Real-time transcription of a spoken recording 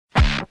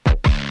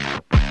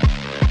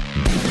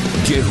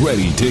Get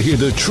ready to hear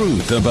the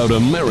truth about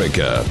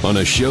America on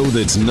a show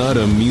that's not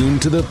immune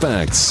to the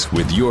facts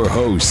with your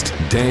host,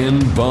 Dan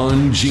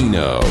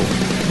Bongino.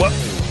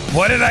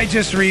 What did I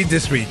just read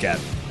this weekend?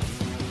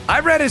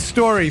 I read a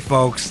story,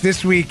 folks,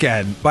 this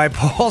weekend by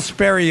Paul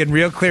Sperry in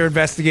Real Clear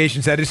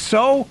Investigations that is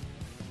so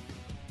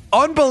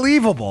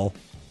unbelievable.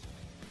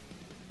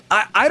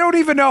 I don't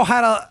even know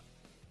how to...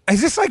 Is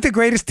this like the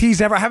greatest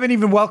tease ever? I haven't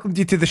even welcomed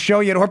you to the show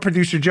yet, or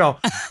producer Joe.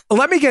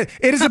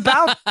 It is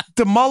about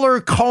the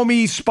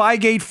Mueller-Comey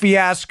Spygate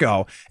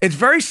fiasco. It's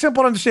very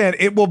simple to understand.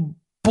 It will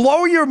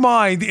blow your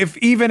mind if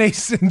even a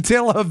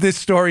scintilla of this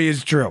story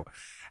is true.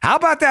 How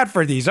about that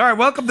for these? All right,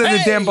 welcome to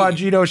the Dan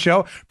Bongino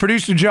Show.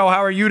 Producer Joe,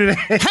 how are you today?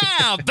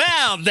 How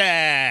about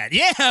that?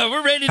 Yeah,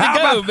 we're ready to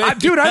go, man.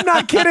 Dude, I'm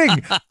not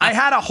kidding. I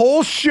had a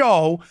whole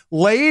show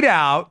laid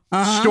out,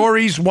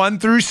 stories 1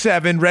 through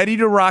 7, ready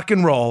to rock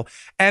and roll.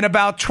 And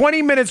about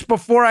 20 minutes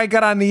before I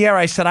got on the air,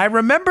 I said, I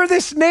remember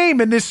this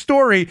name and this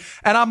story.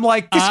 And I'm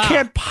like, this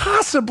can't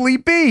possibly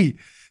be.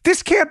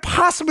 This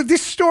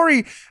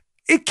story...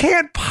 It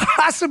can't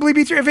possibly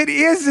be true. If it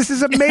is, this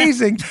is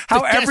amazing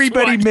how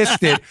everybody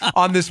missed it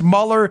on this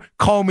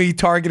Mueller-Comey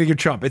targeting of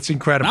Trump. It's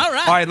incredible. All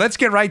right, let's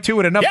get right to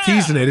it. Enough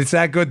teasing it. It's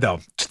that good, though.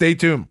 Stay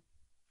tuned.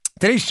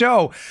 Today's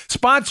show,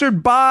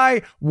 sponsored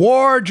by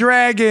War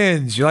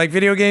Dragons. You like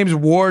video games?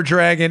 War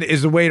Dragon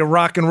is the way to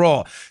rock and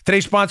roll.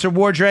 Today's sponsor,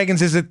 War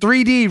Dragons, is a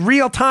 3D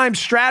real-time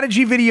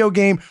strategy video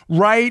game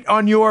right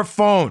on your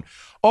phone.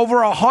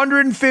 Over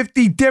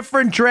 150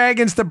 different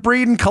dragons to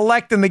breed and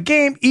collect in the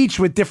game,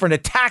 each with different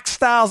attack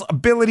styles,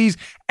 abilities,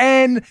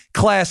 and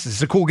classes.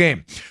 It's a cool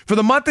game. For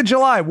the month of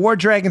July, War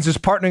Dragons is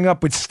partnering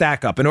up with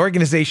Stack Up, an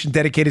organization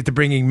dedicated to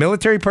bringing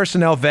military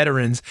personnel,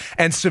 veterans,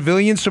 and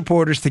civilian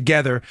supporters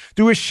together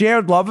through a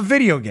shared love of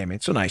video gaming.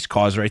 It's a nice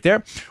cause right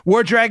there.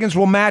 War Dragons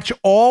will match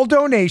all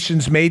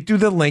donations made through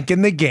the link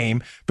in the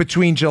game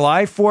between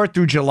July 4th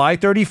through July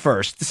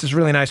 31st. This is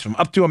really nice. From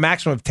up to a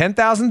maximum of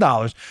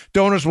 $10,000,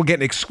 donors will get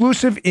an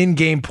exclusive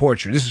in-game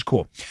portrait. This is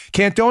cool.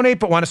 Can't donate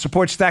but want to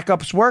support Stack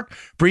Up's work?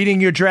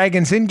 Breeding your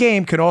dragons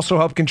in-game can also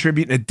help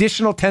contribute an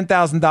additional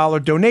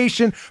 $10,000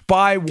 donation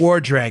by War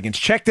Dragons.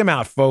 Check them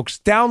out, folks.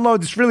 Download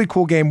this really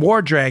cool game,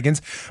 War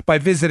Dragons, by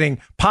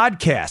visiting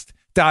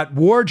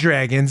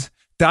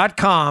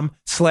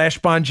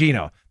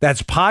podcast.wardragons.com/Bongino.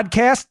 That's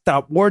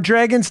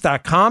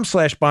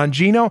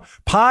podcast.wardragons.com/Bongino.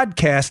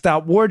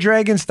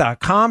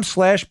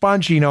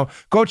 Podcast.wardragons.com/Bongino.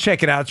 Go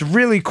check it out. It's a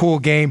really cool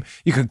game.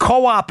 You can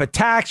co-op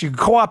attacks. You can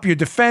co-op your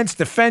defense,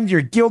 defend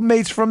your guild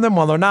mates from them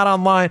while they're not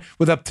online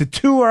with up to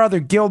 2 or other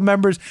guild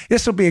members.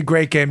 This will be a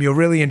great game. You'll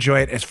really enjoy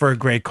it. It's for a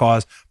great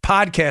cause.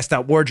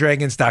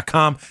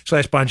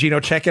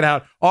 Podcast.wardragons.com/Bongino. Check it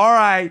out. All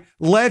right,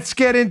 let's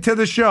get into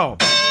the show.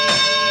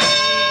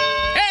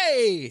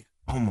 Hey!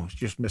 Almost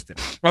just missed it.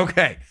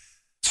 Okay.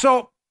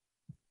 So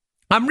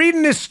I'm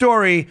reading this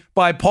story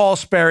by Paul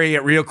Sperry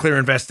at Real Clear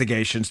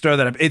Investigations. Throw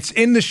that up. It's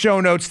in the show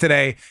notes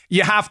today.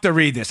 You have to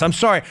read this. I'm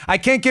sorry. I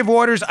can't give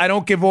orders. I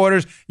don't give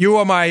orders. You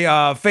are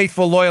my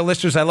faithful, loyal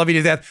listeners. I love you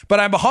to death.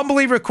 But I'm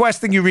humbly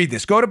requesting you read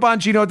this. Go to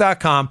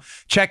Bongino.com.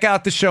 Check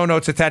out the show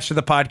notes attached to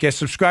the podcast.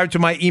 Subscribe to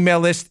my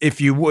email list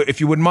if you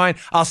wouldn't mind.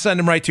 I'll send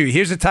them right to you.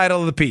 Here's the title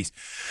of the piece.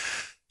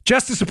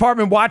 Justice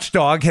Department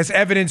watchdog has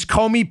evidence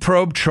Comey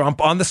probed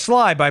Trump on the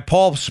sly, by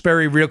Paul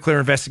Sperry, Real Clear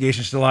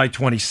Investigations, July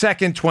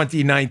 22nd,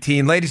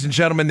 2019. Ladies and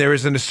gentlemen, there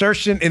is an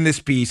assertion in this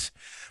piece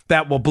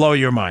that will blow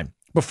your mind.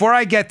 Before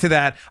I get to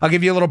that, I'll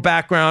give you a little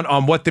background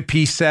on what the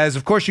piece says.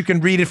 Of course, you can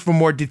read it for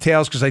more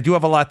details because I do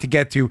have a lot to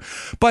get to.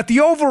 But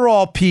the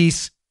overall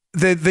piece,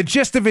 the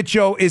gist of it,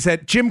 Joe, is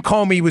that Jim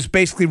Comey was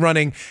basically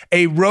running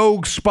a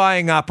rogue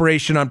spying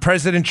operation on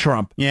President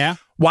Trump. Yeah.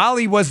 While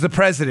he was the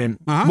president,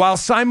 while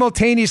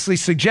simultaneously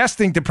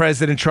suggesting to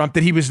President Trump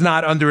that he was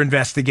not under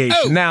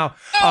investigation. Now,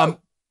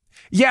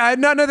 yeah,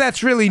 none of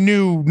that's really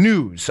new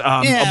news.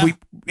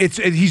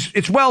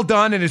 It's well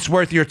done and it's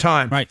worth your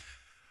time. Right.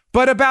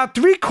 But about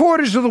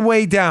 3/4 of the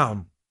way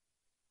down,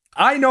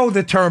 I know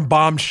the term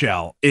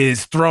bombshell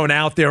is thrown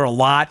out there a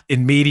lot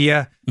in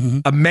media,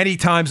 many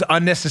times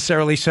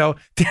unnecessarily so.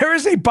 There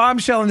is a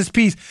bombshell in this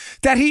piece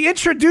that he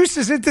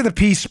introduces into the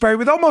piece, Sperry,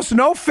 with almost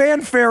no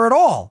fanfare at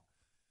all.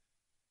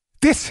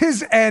 This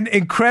is an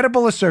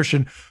incredible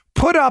assertion.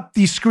 Put up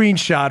the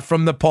screenshot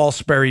from the Paul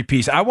Sperry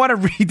piece. I want to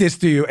read this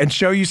to you and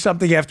show you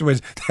something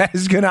afterwards that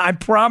is going to, I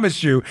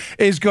promise you,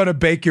 is going to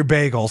bake your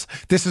bagels.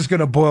 This is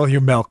going to boil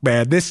your milk,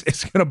 man. This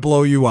is going to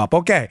blow you up.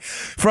 Okay.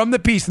 From the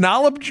piece,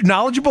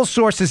 knowledgeable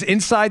sources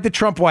inside the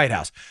Trump White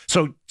House.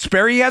 So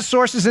Sperry has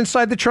sources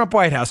inside the Trump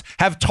White House,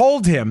 have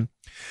told him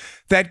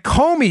that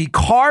Comey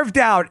carved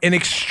out an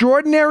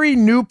extraordinary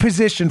new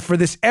position for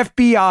this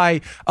FBI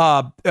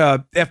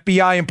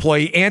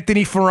employee,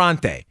 Anthony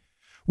Ferrante,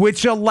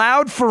 which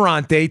allowed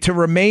Ferrante to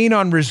remain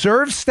on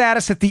reserve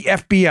status at the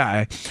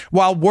FBI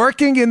while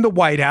working in the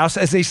White House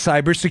as a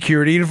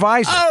cybersecurity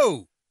advisor.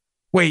 Oh!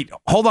 Wait,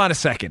 hold on a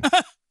second.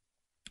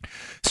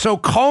 So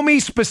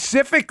Comey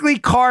specifically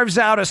carves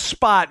out a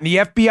spot in the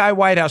FBI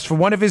White House for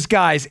one of his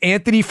guys,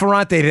 Anthony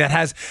Ferrante, that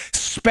has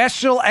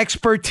special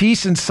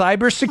expertise in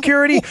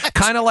cybersecurity,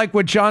 kind of like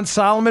what John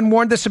Solomon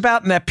warned us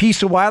about in that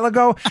piece a while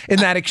ago, in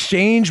that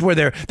exchange where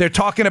they're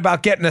talking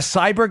about getting a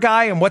cyber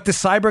guy and what the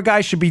cyber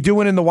guy should be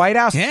doing in the White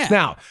House. Yeah.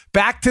 Now,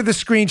 back to the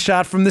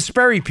screenshot from the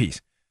Sperry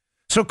piece.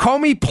 So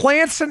Comey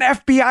plants an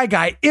FBI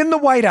guy in the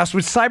White House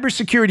with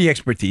cybersecurity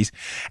expertise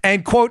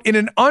and, quote, in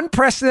an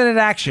unprecedented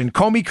action,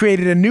 Comey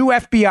created a new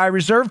FBI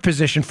reserve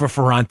position for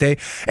Ferrante,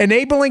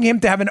 enabling him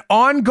to have an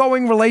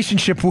ongoing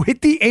relationship with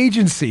the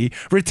agency,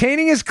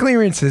 retaining his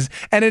clearances,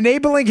 and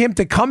enabling him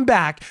to come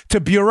back to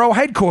bureau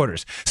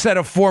headquarters, said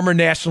a former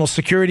National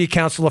Security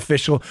Council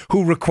official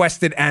who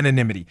requested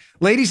anonymity.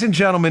 Ladies and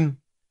gentlemen,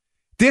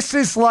 this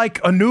is like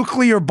a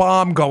nuclear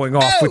bomb going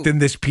off within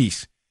this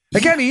piece.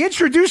 Again, he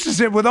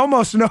introduces it with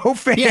almost no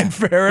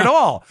fanfare at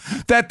all,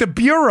 that the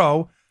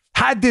Bureau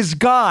had this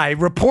guy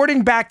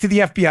reporting back to the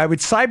FBI with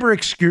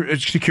cyber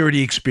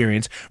security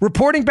experience,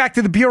 reporting back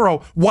to the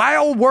Bureau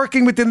while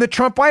working within the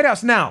Trump White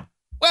House. Now,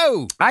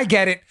 I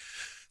get it.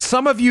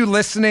 Some of you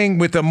listening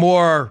with a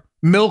more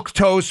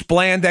milquetoast,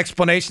 bland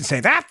explanation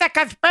saying, that's the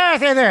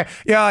conspiracy there.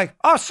 You're like,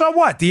 oh, so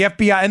what? The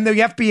FBI, and the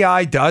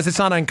FBI does. It's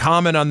not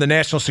uncommon on the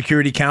National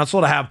Security Council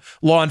to have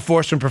law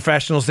enforcement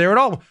professionals there at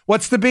all.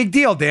 What's the big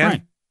deal, Dan?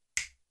 Right.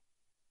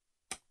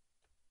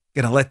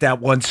 Gonna let that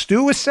one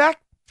stew a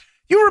sec.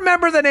 You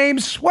remember the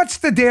names? What's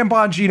the Dan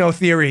Bongino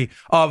theory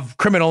of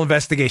criminal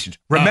investigations?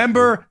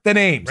 Remember the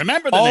names.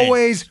 Remember the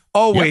names.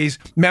 Always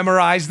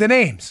memorize the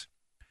names.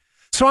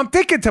 So I'm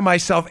thinking to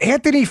myself,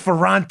 Anthony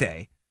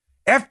Ferrante,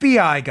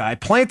 FBI guy,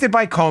 planted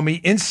by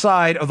Comey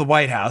inside of the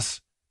White House.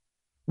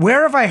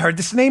 Where have I heard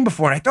this name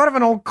before? And I thought of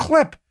an old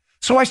clip.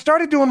 So I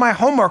started doing my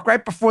homework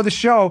right before the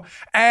show,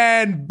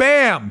 and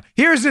bam,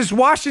 here's this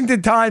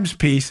Washington Times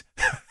piece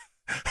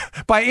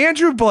by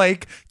Andrew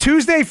Blake,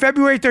 Tuesday,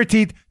 February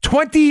 13th,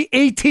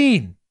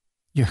 2018.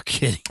 You're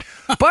kidding.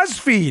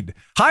 BuzzFeed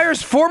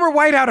hires former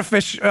White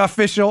House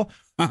official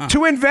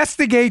to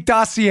investigate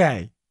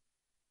dossier.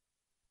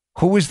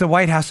 Who was the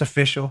White House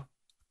official?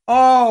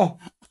 Oh,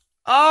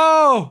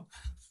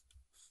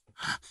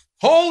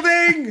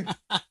 holding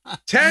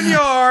 10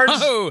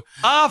 yards,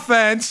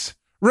 offense,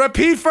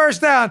 repeat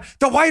first down.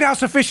 The White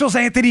House official's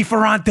Anthony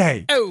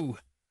Ferrante.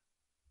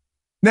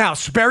 Now,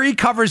 Sperry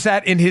covers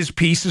that in his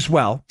piece as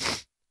well.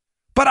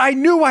 But I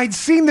knew I'd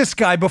seen this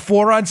guy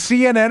before on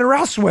CNN or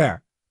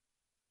elsewhere.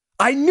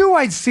 I knew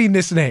I'd seen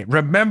this name.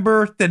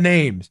 Remember the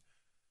names.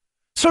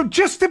 So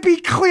just to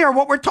be clear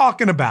what we're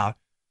talking about,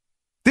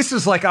 this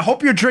is like, I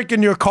hope you're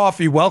drinking your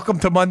coffee. Welcome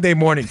to Monday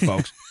morning,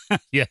 folks.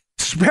 Yeah.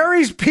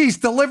 Sperry's piece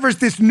delivers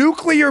this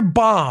nuclear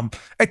bomb,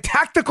 a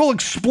tactical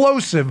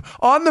explosive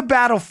on the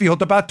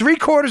battlefield about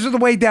 3/4 of the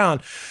way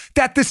down,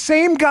 that the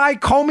same guy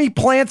Comey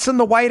plants in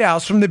the White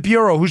House from the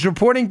Bureau, who's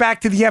reporting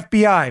back to the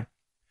FBI,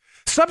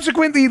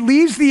 subsequently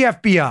leaves the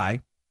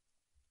FBI,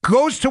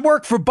 goes to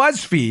work for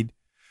BuzzFeed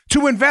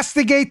to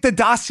investigate the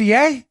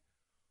dossier.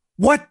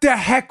 What the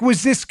heck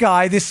was this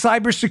guy, this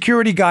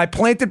cybersecurity guy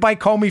planted by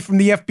Comey from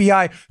the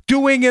FBI,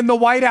 doing in the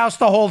White House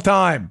the whole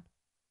time?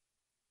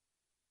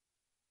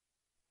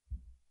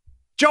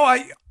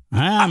 Joe,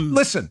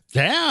 listen.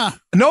 Yeah.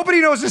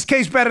 Nobody knows this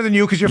case better than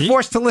you because you're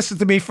forced to listen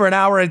to me for an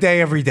hour a day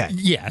every day.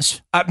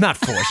 Yes. Not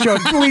forced.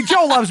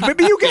 Joe loves me,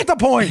 but you get the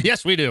point.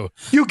 Yes, we do.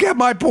 You get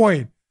my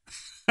point.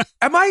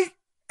 Am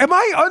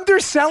I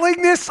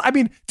underselling this? I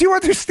mean, do you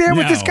understand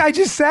what this guy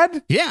just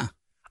said? Yeah.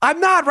 I'm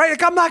not, right?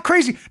 Like, I'm not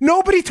crazy.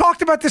 Nobody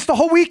talked about this the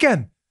whole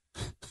weekend.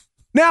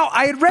 Now,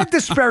 I had read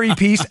the Sperry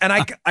piece, and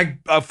I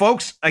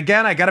folks,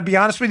 again, I got to be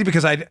honest with you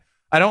because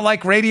I don't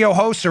like radio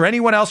hosts or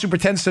anyone else who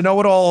pretends to know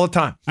it all the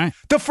time. Right.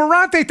 The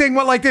Ferrante thing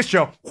went like this,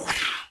 Joe.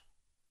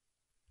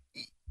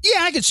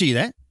 Yeah, I can see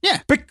that. Yeah.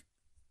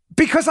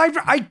 Because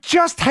I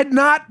just had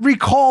not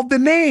recalled the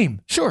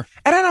name. Sure.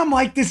 And then I'm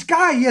like, this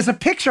guy, he has a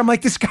picture. I'm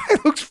like, this guy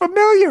looks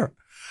familiar.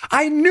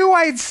 I knew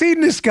I had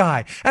seen this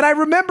guy. And I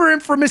remember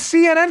him from a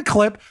CNN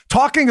clip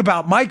talking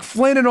about Mike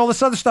Flynn and all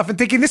this other stuff and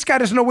thinking this guy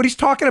doesn't know what he's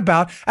talking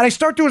about. And I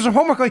start doing some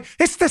homework like,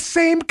 it's the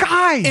same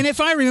guy. And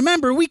if I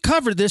remember, we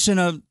covered this in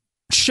a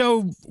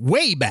show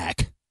way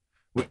back.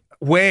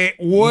 Way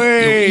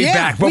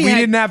back. But we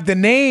didn't have the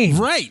name.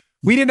 Right.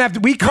 We didn't have to,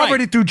 we covered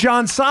it through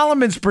John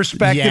Solomon's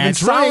perspective. Yeah, and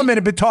Solomon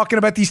had been talking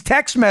about these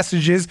text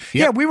messages. Yep.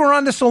 Yeah, we were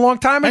on this a long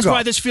time That's ago. That's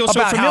why this feels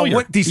so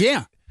familiar.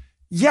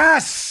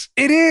 Yes,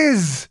 it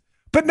is.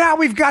 But now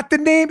we've got the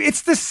name.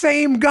 It's the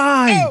same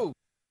guy. Oh.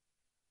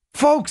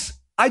 Folks,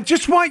 I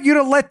just want you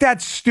to let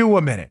that stew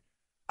a minute.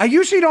 I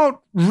usually don't.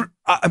 Red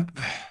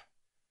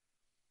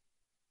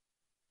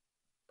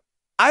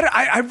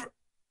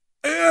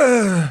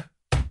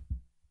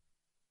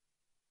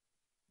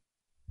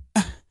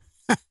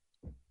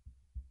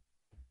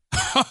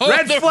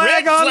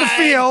flag on the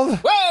field.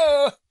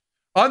 Whoa.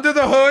 Under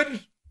the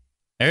hood.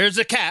 There's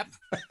a cap.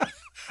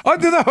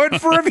 Under the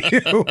hood for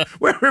review.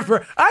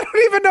 Wherever. I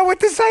don't even know what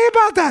to say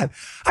about that.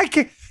 I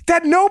can't.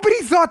 That nobody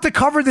thought to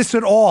cover this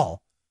at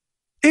all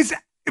is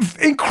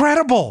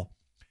incredible.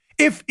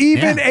 If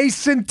even a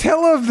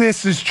scintilla of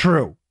this is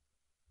true,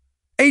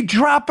 a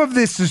drop of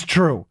this is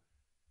true,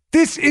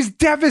 this is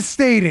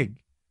devastating.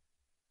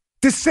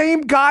 The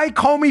same guy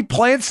Comey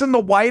plants in the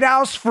White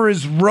House for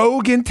his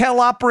rogue intel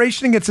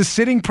operation against a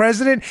sitting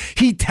president.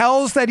 He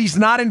tells that he's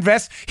not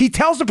He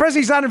tells the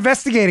president he's not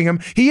investigating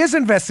him. He is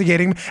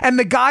investigating him. And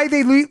the guy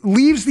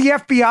leaves the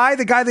FBI,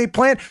 the guy they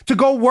plant to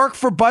go work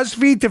for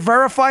BuzzFeed to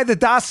verify the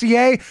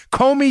dossier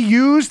Comey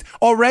used,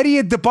 already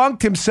had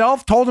debunked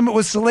himself, told him it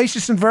was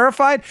salacious and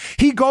verified.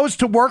 He goes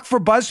to work for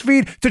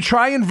BuzzFeed to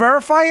try and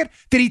verify it.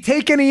 Did he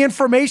take any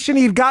information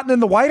he'd gotten in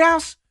the White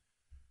House?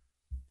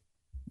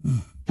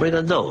 We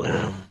don't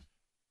know.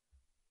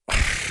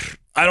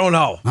 I don't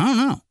know.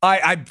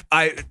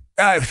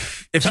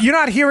 If you're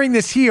not hearing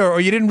this here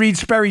or you didn't read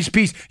Sperry's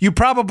piece, you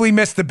probably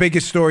missed the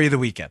biggest story of the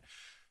weekend.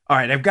 All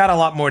right, I've got a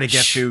lot more to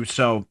get to,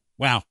 so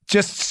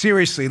just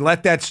seriously,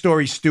 let that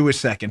story stew a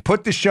second.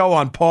 Put the show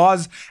on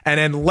pause and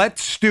then let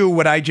stew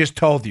what I just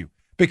told you,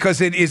 because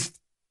it is,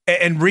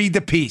 and read the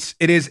piece.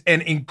 It is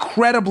an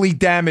incredibly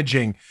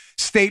damaging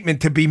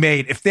statement to be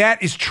made. If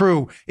that is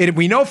true,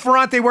 we know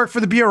Ferrante worked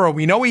for the Bureau.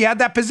 We know he had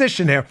that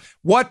position there.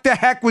 What the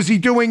heck was he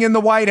doing in the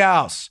White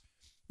House?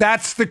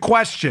 That's the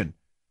question.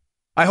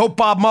 I hope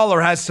Bob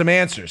Mueller has some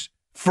answers.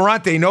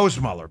 Ferrante knows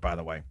Mueller, by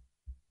the way.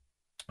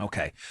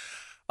 Okay.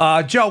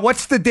 Joe,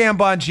 what's the Dan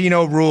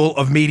Bongino rule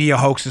of media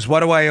hoaxes?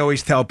 What do I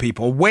always tell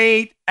people?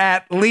 Wait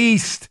at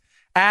least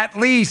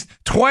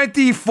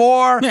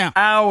 24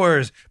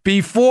 hours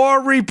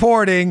before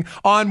reporting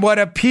on what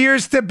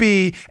appears to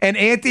be an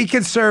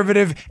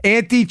anti-conservative,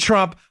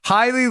 anti-Trump,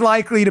 highly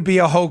likely to be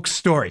a hoax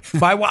story.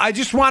 I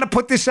just want to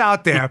put this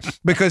out there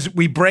because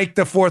we break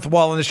the fourth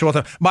wall in the show.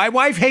 My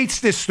wife hates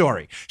this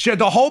story.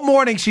 The whole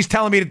morning she's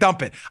telling me to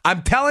dump it.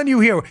 I'm telling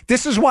you here,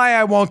 this is why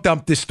I won't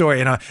dump this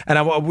story, and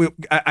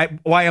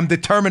why I'm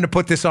determined to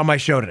put this on my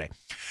show today.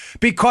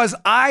 Because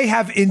I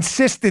have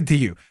insisted to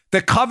you,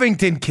 the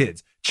Covington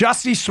kids,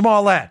 Jussie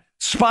Smollett,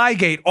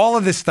 Spygate, all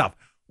of this stuff.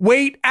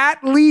 Wait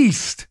at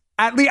least,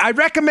 I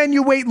recommend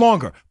you wait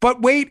longer,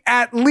 but wait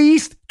at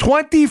least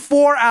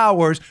 24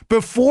 hours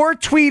before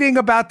tweeting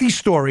about these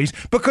stories,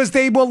 because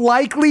they will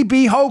likely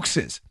be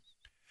hoaxes.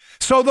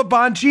 So the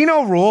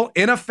Bongino rule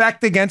in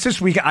effect against this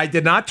week, I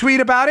did not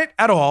tweet about it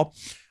at all.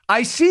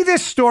 I see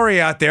this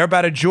story out there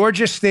about a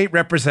Georgia state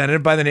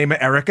representative by the name of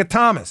Erica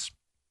Thomas.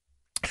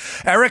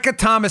 Erica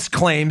Thomas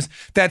claims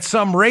that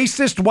some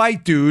racist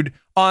white dude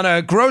on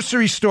a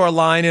grocery store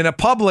line in a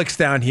Publix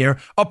down here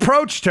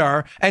approached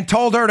her and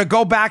told her to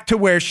go back to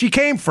where she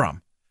came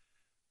from.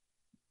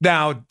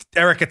 Now,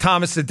 Erica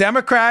Thomas, a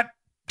Democrat,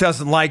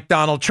 doesn't like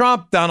Donald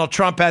Trump. Donald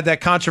Trump had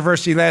that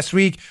controversy last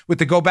week with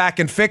the go back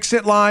and fix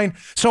it line.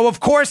 So,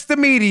 of course, the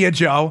media,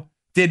 Joe,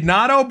 did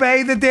not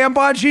obey the Dan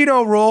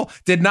Bongino rule,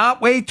 did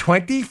not wait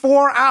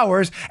 24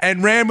 hours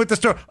and ran with the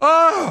story.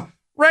 Oh,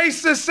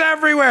 racists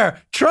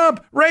everywhere.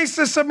 Trump,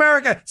 racist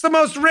America. It's the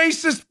most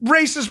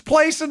racist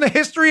place in the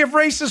history of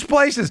racist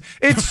places.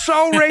 It's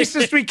so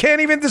racist we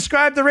can't even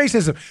describe the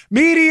racism.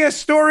 Media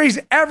stories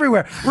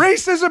everywhere.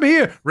 Racism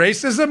here,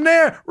 racism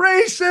there,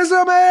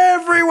 racism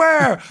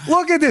everywhere.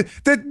 Look at this.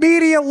 The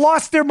media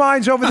lost their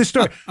minds over this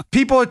story.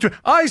 People are,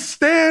 I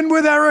stand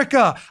with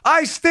Erica.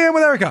 I stand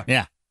with Erica.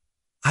 Yeah.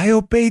 I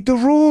obeyed the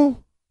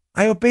rule.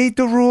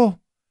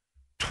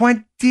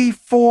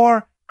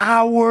 24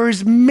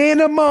 hours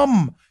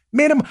minimum.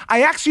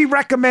 I actually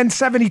recommend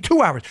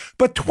 72 hours,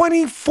 but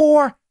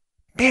 24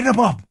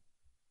 minimum.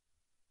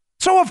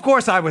 So, of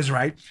course, I was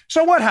right.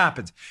 So what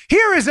happens?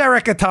 Here is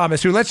Erica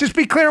Thomas, who, let's just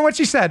be clear on what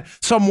she said.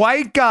 Some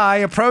white guy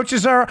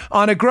approaches her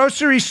on a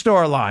grocery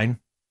store line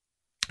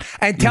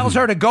and tells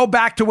her to go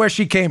back to where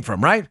she came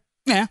from, right?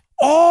 Yeah.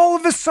 All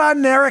of a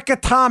sudden, Erica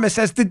Thomas,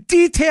 as the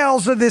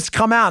details of this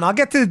come out, and I'll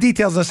get to the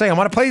details in a second. I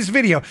want to play this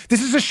video.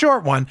 This is a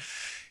short one.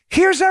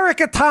 Here's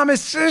Erica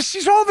Thomas.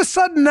 She's all of a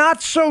sudden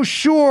not so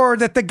sure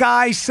that the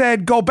guy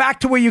said, go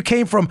back to where you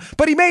came from,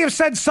 but he may have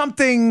said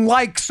something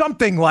like,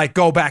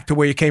 go back to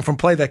where you came from.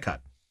 Play that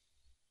cut.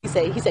 He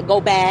said,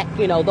 go back,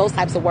 those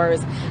types of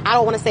words. I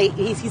don't want to say,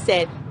 he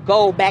said,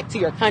 go back to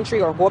your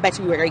country or go back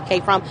to where he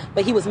came from,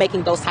 but he was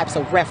making those types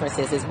of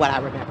references is what I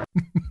remember.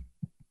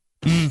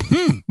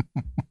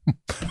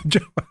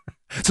 Joe,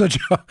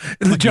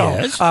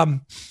 yes.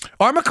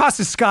 Armacost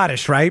is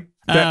Scottish, right?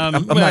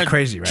 I'm not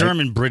crazy, right?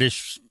 German,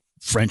 British,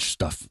 French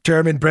stuff.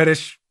 German,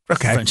 British.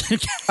 Okay.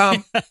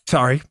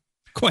 Sorry.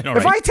 Quite all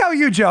right. If I tell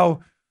you,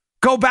 Joe,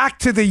 go back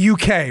to the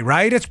UK,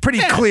 right? It's pretty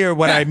clear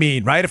what I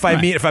mean, right? If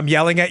I'm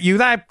yelling at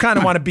you, I kind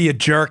of want to be a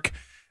jerk,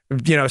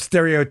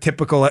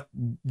 stereotypical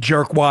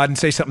jerkwad and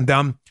say something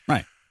dumb.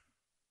 Right.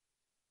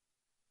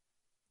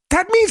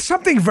 That means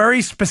something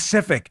very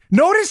specific.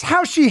 Notice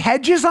how she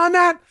hedges on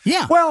that?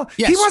 Yeah. Well,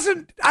 yes. He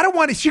wasn't,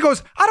 she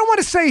goes, I don't want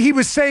to say he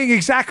was saying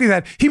exactly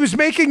that. He was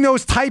making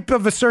those type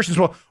of assertions.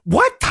 Well,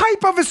 what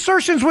type of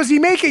assertions was he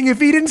making if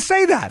he didn't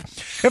say that?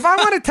 If I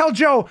want to tell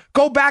Joe,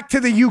 go back to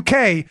the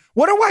UK,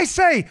 what do I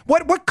say?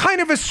 What kind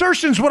of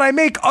assertions would I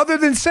make other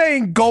than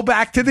saying, go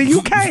back to the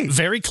UK?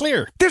 Very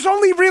clear. There's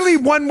only really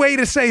one way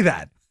to say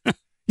that.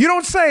 You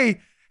don't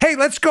say, Hey,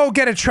 let's go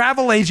get a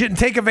travel agent and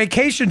take a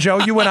vacation, Joe,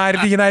 you and I, to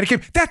the United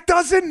Kingdom. That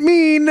doesn't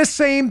mean the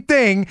same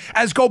thing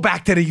as go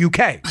back to the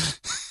UK.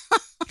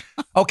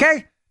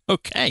 Okay?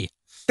 Okay.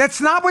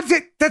 That's not what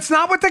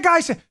the guy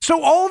said.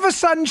 So all of a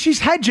sudden, she's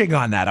hedging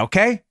on that,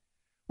 okay?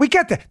 We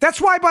get that. That's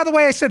why, by the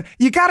way, I said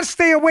you got to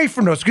stay away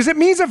from those because it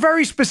means a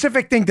very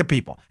specific thing to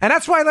people. And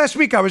that's why last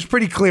week I was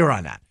pretty clear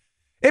on that.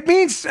 It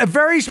means a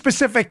very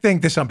specific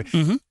thing to some people.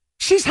 Mm-hmm.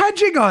 She's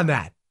hedging on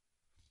that.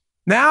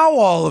 Now,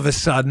 all of a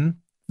sudden,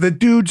 the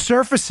dude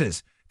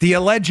surfaces, the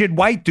alleged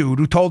white dude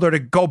who told her to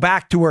go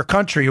back to her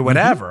country or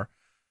whatever.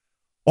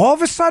 Mm-hmm. All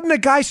of a sudden, the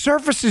guy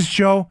surfaces,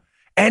 Joe,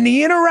 and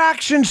the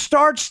interaction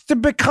starts to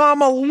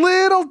become a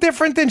little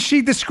different than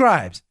she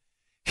describes.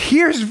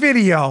 Here's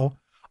video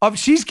of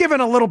she's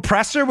given a little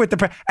presser with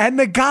and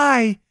the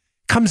guy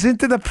comes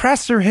into the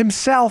presser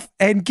himself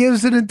and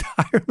gives an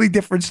entirely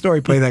different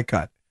story. Play that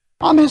cut.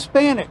 I'm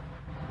Hispanic.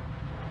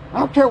 I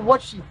don't care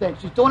what she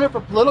thinks. She's doing it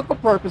for political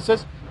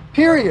purposes,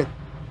 period.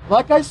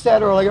 Like I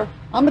said earlier,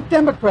 I'm a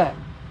Democrat.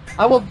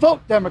 I will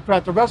vote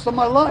Democrat the rest of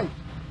my life.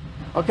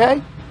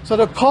 Okay? So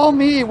to call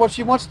me what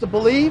she wants to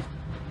believe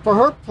for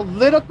her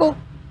political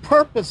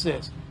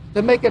purposes,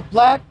 to make it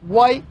black,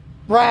 white,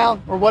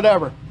 brown, or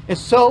whatever, is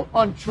so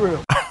untrue.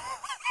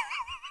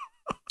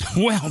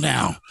 Well,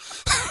 now.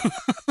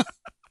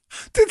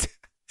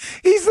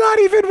 He's not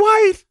even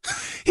white.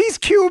 He's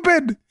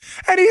Cuban,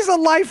 and he's a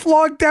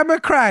lifelong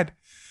Democrat.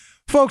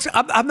 Folks,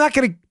 I'm not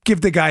going to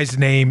give the guy's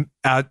name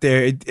out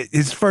there.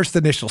 His first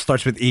initial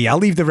starts with E. I'll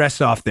leave the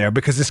rest off there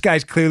because this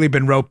guy's clearly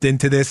been roped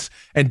into this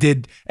and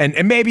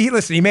maybe,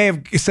 listen, he may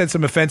have said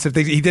some offensive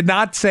things. He did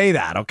not say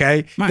that,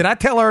 okay? Right. Did not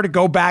tell her to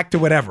go back to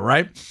whatever,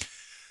 right?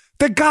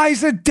 The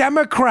guy's a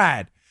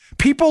Democrat.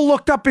 People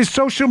looked up his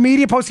social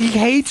media posts. He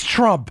hates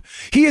Trump.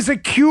 He is a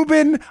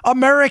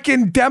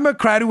Cuban-American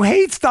Democrat who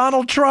hates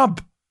Donald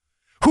Trump,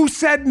 who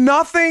said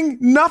nothing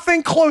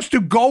close to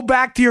go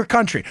back to your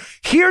country.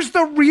 Here's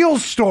the real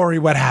story,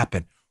 what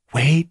happened.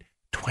 Wait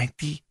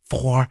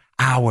 24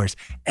 hours.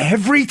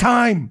 Every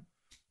time.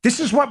 This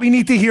is what we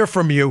need to hear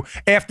from you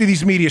after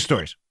these media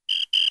stories.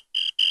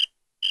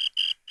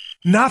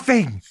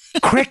 Nothing.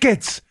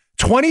 Crickets.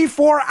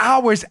 24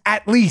 hours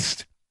at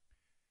least.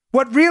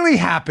 What really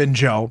happened,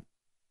 Joe,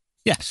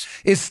 yes,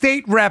 is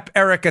State Rep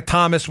Erica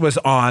Thomas was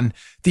on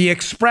the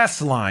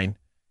express line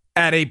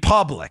at a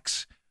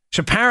Publix.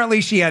 So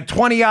apparently she had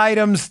 20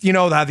 items. You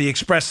know how the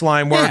express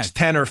line works,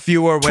 10 or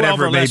fewer,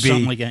 whatever it may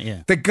be. Like that,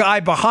 yeah. The guy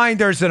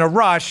behind her's in a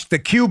rush, the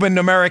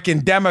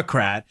Cuban-American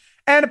Democrat,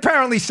 and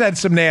apparently said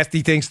some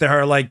nasty things to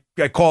her, like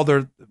I called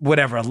her,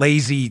 whatever,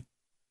 lazy.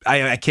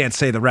 I can't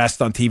say the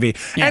rest on TV.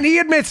 Yeah. And he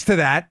admits to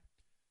that.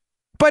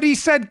 But he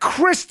said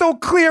crystal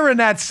clear in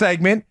that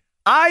segment,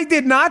 I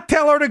did not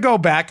tell her to go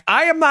back.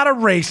 I am not a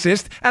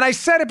racist. And I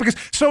said it because,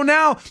 so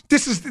now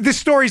this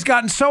story's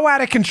gotten so out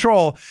of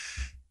control.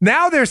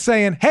 Now they're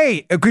saying,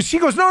 hey, because she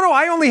goes, no,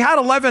 I only had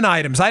 11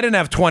 items. I didn't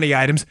have 20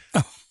 items.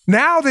 Oh.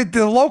 Now that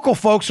the local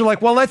folks are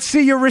like, well, let's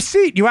see your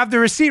receipt. You have the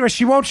receipt, or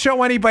she won't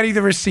show anybody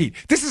the receipt.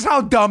 This is how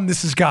dumb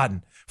this has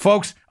gotten.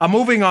 Folks, I'm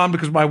moving on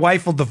because my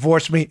wife will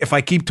divorce me if I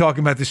keep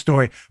talking about this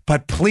story.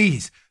 But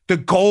please, the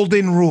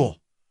golden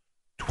rule,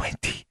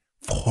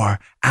 24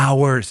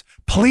 hours.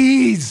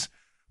 Please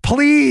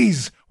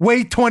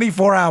wait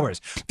 24 hours.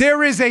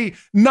 There is a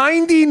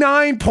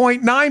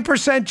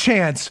 99.9%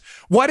 chance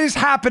what is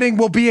happening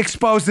will be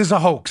exposed as a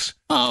hoax.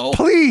 Oh.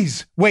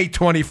 Please wait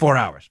 24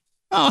 hours.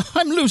 Oh,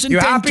 I'm losing. You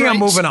happy? I'm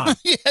moving on.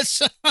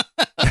 Yes.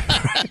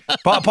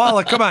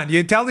 Paula, come on.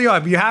 You tell the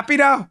audience. You happy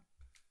now?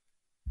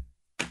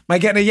 Am I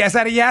getting a yes? Is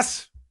that a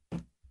yes?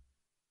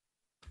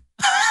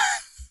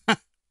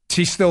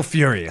 She's still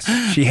furious.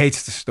 She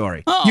hates the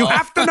story. Oh. You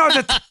have to know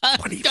that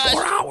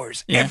 24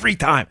 hours every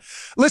time.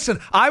 Listen,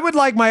 I would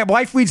like, my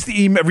wife reads the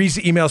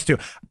emails too.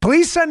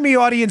 Please send me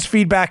audience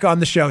feedback on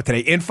the show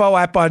today.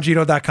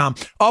 info@bongino.com.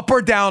 Up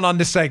or down on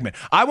the segment.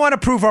 I want to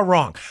prove her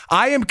wrong.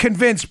 I am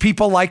convinced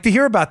people like to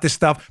hear about this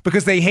stuff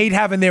because they hate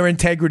having their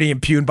integrity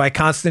impugned by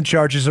constant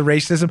charges of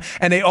racism,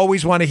 and they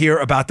always want to hear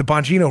about the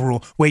Bongino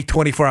rule. Wait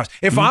 24 hours.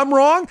 If I'm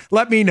wrong,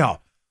 let me know.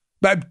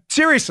 But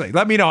seriously,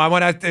 let me know. I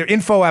want to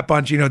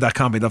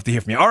info@bongino.com. We'd love to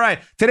hear from you. All right.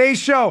 Today's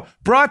show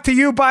brought to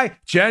you by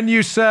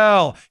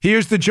Genucel.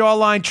 Here's the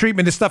jawline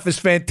treatment. This stuff is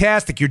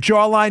fantastic. Your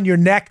jawline, your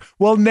neck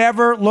will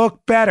never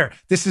look better.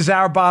 This is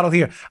our bottle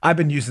here. I've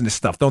been using this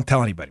stuff. Don't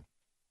tell anybody.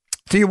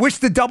 Do you wish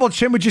the double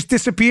chin would just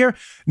disappear?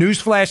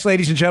 Newsflash,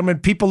 ladies and gentlemen.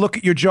 People look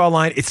at your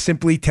jawline. It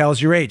simply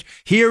tells your age.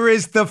 Here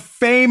is the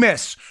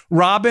famous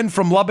Robin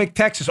from Lubbock,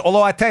 Texas.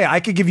 Although I tell you, I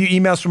could give you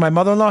emails from my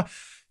mother-in-law.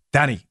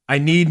 Danny, I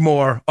need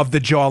more of the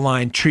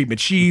jawline treatment.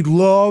 She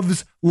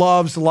loves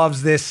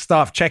this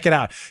stuff. Check it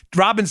out.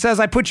 Robin says,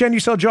 I put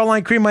Genucel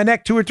jawline cream on my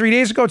neck 2 or 3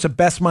 days ago. It's the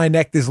best my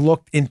neck has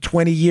looked in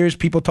 20 years.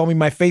 People told me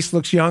my face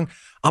looks young.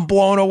 I'm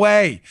blown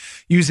away.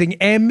 Using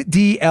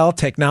MDL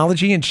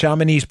technology and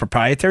Chamonix's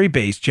proprietary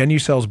base,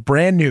 Genucel's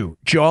brand new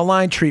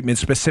jawline treatment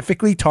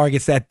specifically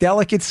targets that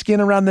delicate skin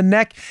around the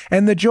neck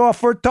and the jaw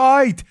for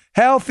tight,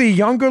 healthy,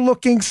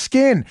 younger-looking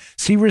skin.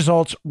 See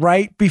results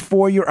right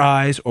before your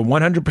eyes or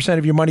 100%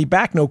 of your money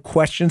back, no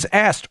questions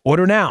asked.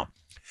 Order now.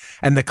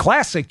 And the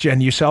classic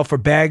Genucel for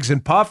bags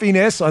and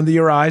puffiness under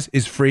your eyes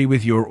is free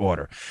with your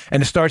order.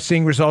 And to start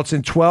seeing results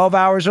in 12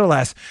 hours or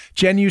less,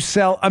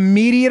 Genucel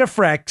Immediate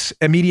Effects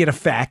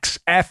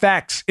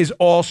FX is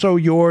also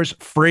yours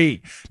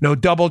free. No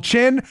double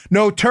chin,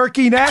 no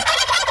turkey neck.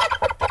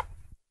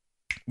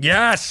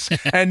 Yes,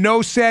 and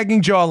no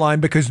sagging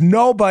jawline because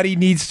nobody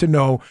needs to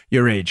know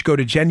your age. Go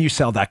to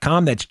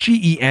Genucel.com. That's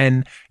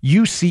GENUCEL.com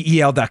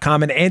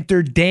and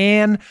enter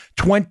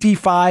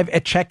Dan25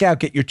 at checkout.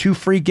 Get your 2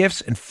 free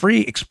gifts and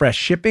free express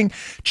shipping.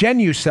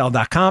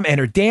 Genucel.com.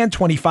 Enter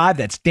Dan25.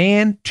 That's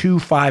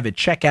Dan25 at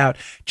checkout.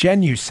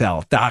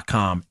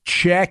 Genucel.com.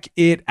 Check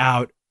it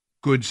out.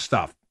 Good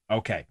stuff.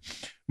 Okay,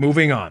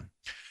 moving on.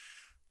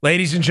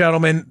 Ladies and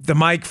gentlemen, the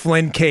Mike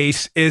Flynn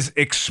case is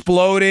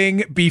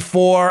exploding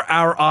before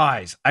our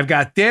eyes. I've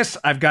got this.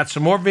 I've got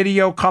some more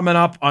video coming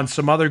up on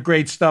some other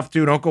great stuff,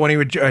 too. Don't go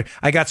anywhere.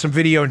 I got some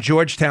video in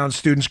Georgetown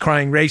students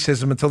crying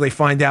racism until they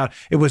find out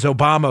it was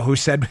Obama who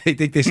said what they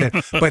think they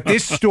said. But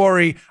this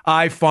story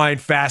I find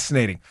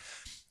fascinating.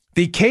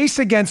 The case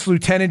against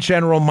Lieutenant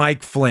General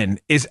Mike Flynn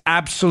is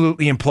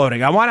absolutely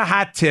imploding. I want a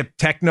hot tip,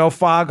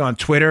 Technofog on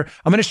Twitter.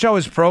 I'm going to show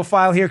his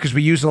profile here because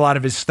we use a lot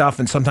of his stuff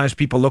and sometimes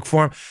people look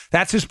for him.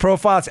 That's his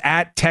profile. It's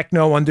at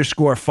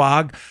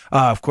techno_fog.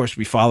 Of course,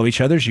 we follow each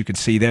other, as you can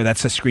see there.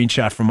 That's a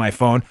screenshot from my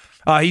phone.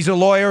 He's a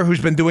lawyer who's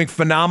been doing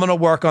phenomenal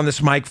work on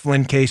this Mike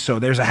Flynn case, so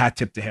there's a hat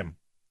tip to him.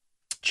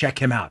 Check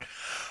him out.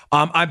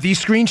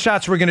 These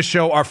screenshots we're going to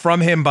show are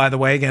from him, by the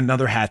way. Again,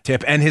 another hat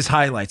tip, and his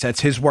highlights. That's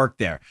his work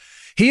there.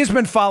 He has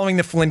been following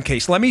the Flynn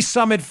case. Let me just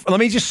sum it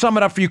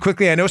up for you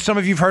quickly. I know some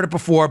of you have heard it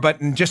before, but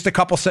in just a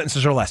couple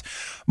sentences or less.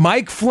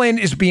 Mike Flynn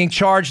is being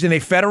charged in a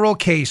federal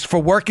case for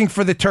working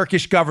for the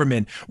Turkish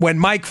government when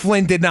Mike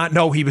Flynn did not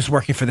know he was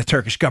working for the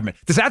Turkish government.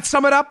 Does that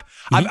sum it up?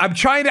 Mm-hmm. I'm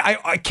trying to,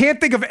 I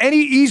can't think of any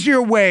easier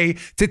way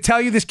to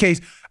tell you this case,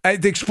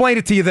 to explain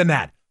it to you than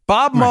that.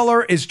 Bob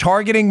Mueller is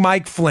targeting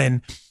Mike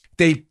Flynn.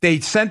 They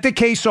sent the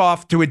case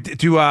off to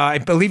I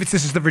believe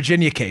this is the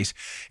Virginia case,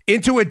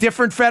 into a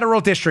different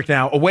federal district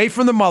now, away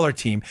from the Mueller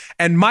team.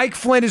 And Mike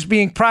Flynn is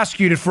being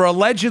prosecuted for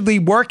allegedly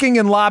working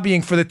and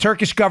lobbying for the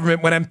Turkish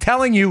government when I'm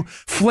telling you,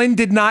 Flynn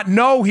did not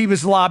know he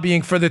was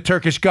lobbying for the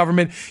Turkish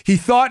government. He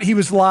thought he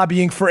was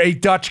lobbying for a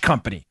Dutch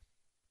company.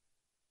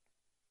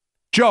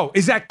 Joe,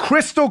 is that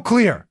crystal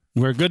clear?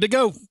 We're good to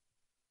go.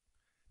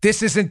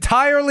 This is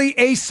entirely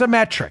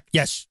asymmetric.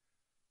 Yes.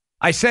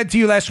 I said to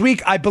you last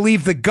week, I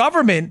believe the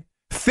government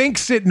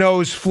thinks it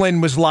knows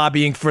Flynn was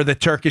lobbying for the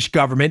Turkish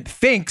government,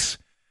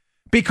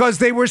 because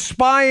they were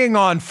spying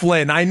on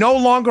Flynn. I no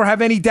longer have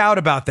any doubt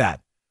about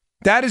that.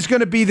 That is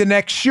going to be the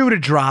next shoe to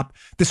drop,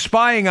 the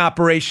spying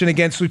operation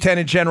against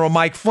Lieutenant General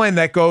Mike Flynn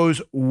that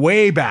goes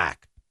way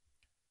back.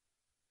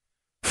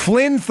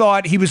 Flynn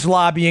thought he was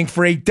lobbying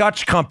for a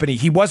Dutch company.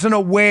 He wasn't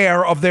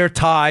aware of their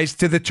ties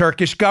to the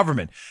Turkish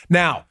government.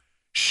 Now,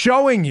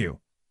 showing you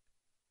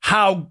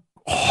how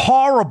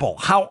horrible,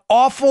 how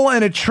awful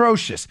and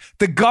atrocious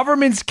the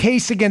government's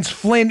case against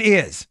Flynn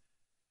is.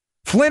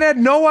 Flynn had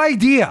no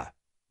idea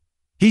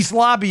he's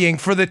lobbying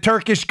for the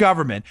Turkish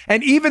government.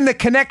 And even the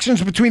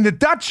connections between the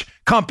Dutch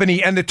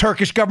company and the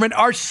Turkish government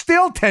are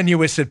still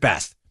tenuous at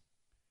best.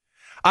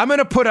 I'm going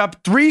to put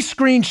up 3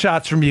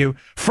 screenshots from you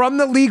from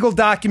the legal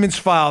documents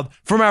filed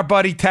from our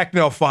buddy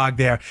Technofog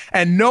there.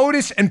 And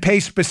notice and pay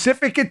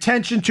specific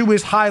attention to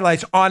his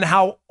highlights on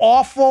how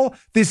awful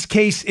this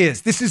case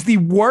is. This is the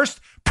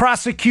worst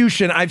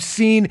prosecution I've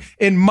seen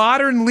in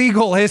modern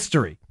legal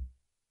history.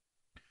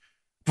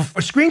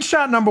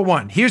 Screenshot number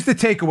 1. Here's the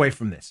takeaway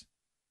from this.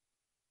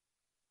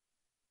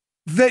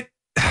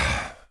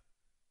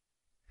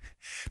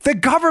 The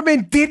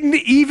government didn't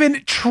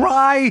even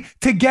try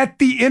to get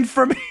the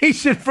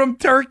information from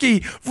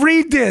Turkey.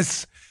 Read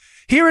this.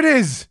 Here it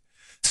is.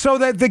 So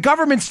that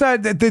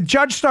the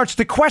judge starts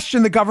to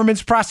question the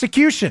government's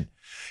prosecution.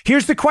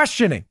 Here's the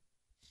questioning.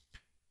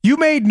 You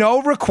made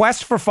no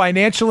request for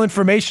financial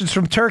information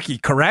from Turkey,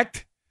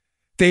 correct?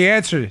 They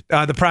answered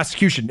the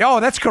prosecution. Oh,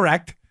 that's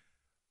correct.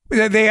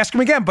 They ask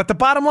him again. But the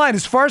bottom line,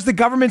 as far as the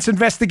government's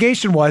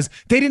investigation was,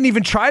 they didn't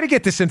even try to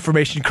get this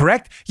information,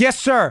 correct? Yes,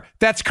 sir.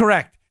 That's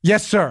correct.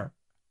 Yes, sir.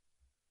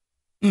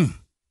 They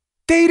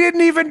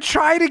didn't even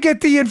try to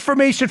get the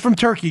information from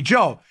Turkey.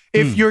 Joe,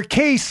 if your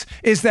case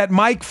is that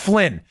Mike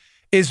Flynn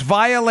is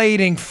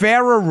violating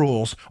FARA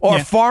rules or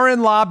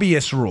foreign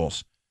lobbyist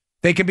rules,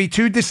 they can be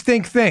 2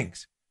 distinct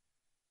things.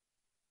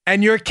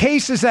 And your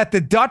case is that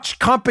the Dutch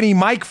company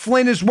Mike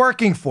Flynn is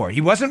working for, he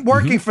wasn't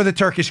working for the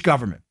Turkish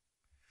government,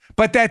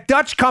 but that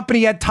Dutch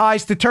company had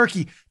ties to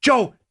Turkey.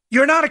 Joe,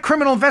 you're not a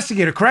criminal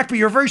investigator, correct? But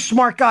you're a very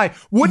smart guy.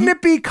 Wouldn't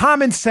it be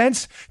common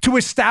sense to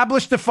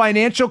establish the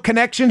financial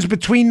connections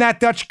between that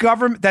Dutch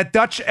government, that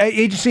Dutch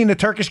agency, and the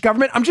Turkish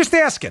government? I'm just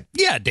asking.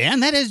 Yeah,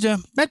 Dan,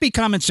 that'd be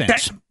common sense.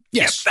 Yes.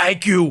 Yeah,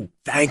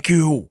 thank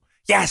you.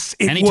 Yes,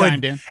 it Anytime,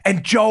 would. Dan.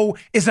 And Joe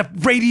is a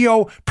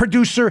radio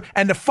producer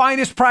and the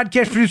finest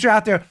podcast producer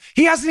out there.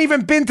 He hasn't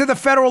even been to the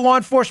Federal Law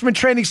Enforcement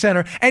Training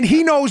Center, and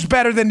he knows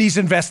better than these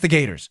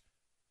investigators.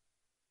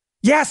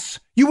 Yes,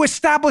 you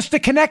established a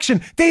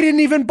connection. They didn't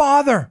even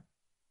bother.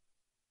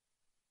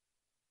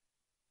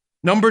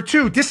 Number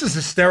 2, this is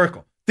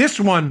hysterical. This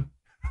one,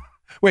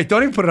 wait,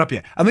 don't even put it up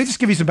yet. Let me just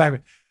give you some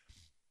background.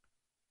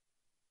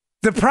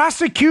 The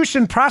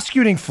prosecution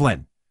prosecuting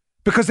Flynn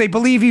because they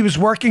believe he was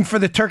working for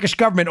the Turkish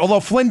government, although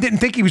Flynn didn't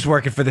think he was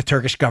working for the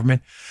Turkish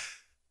government.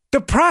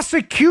 The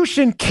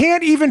prosecution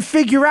can't even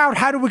figure out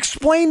how to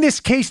explain this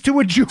case to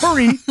a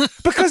jury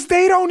because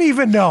they don't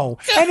even know.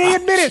 And they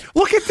admit it.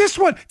 Look at this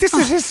one. This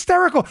is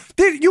hysterical.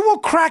 You will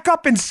crack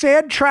up in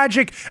sad,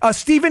 tragic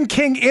Stephen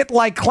King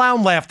it-like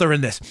clown laughter in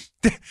this.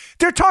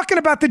 They're talking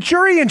about the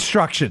jury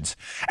instructions.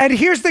 And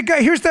here's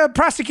the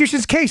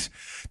prosecution's case.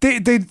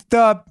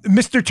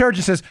 Mr.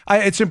 Turgeon says,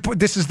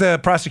 this is the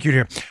prosecutor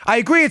here. I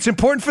agree it's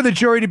important for the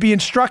jury to be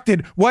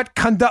instructed what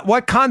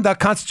conduct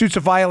constitutes a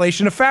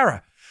violation of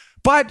FARA.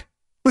 But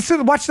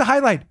listen, watch the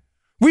highlight.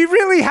 We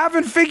really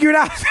haven't figured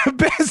out the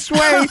best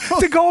way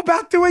to go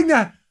about doing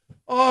that.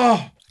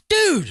 Oh,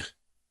 dude.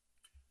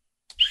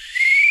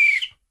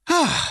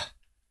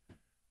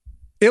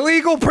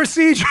 Illegal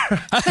procedure.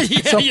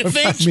 Yeah, you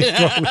think?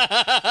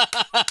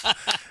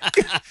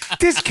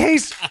 This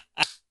case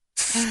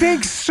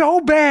stinks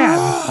so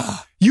bad.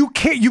 You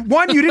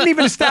didn't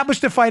even establish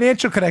the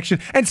financial connection.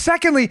 And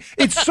secondly,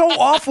 it's so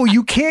awful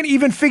you can't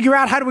even figure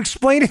out how to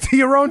explain it to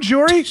your own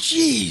jury.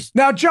 Jeez.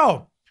 Now,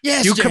 Joe,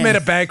 yes, you Dan. commit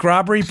a bank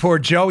robbery. Poor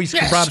Joe. He's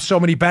robbed so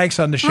many banks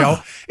on the show.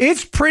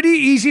 It's pretty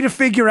easy to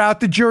figure out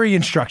the jury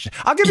instruction.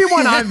 I'll give you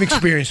one I've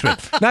experienced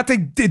with. Not to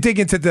dig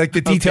into the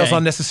details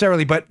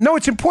unnecessarily, but no,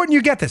 it's important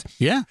you get this.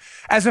 Yeah.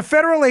 As a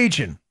federal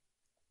agent,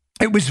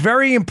 it was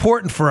very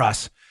important for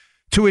us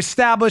to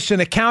establish in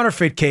a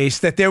counterfeit case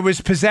that there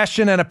was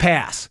possession and a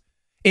pass.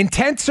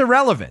 Intent's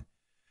irrelevant.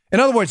 In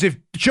other words, if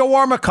Joe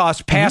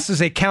Armacost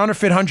passes a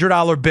counterfeit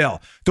 $100 bill,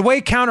 the way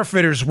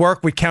counterfeiters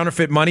work with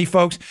counterfeit money,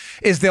 folks,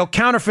 is they'll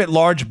counterfeit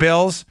large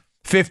bills,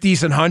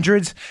 50s and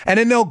 100s, and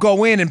then they'll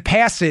go in and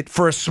pass it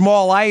for a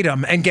small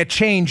item and get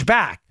change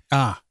back.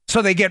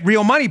 So they get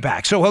real money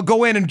back. So he'll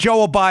go in and Joe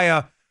will buy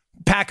a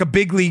pack of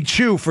Big League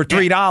Chew for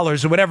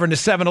 $3 or whatever in the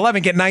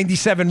 7-Eleven, get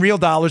 97 real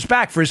dollars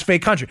back for his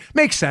fake 100.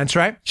 Makes sense,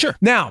 right? Sure.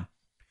 Now,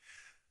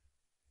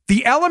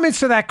 the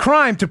elements of that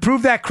crime, to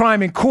prove that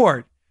crime in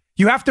court,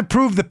 you have to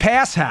prove the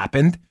pass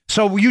happened.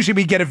 So usually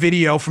we get a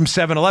video from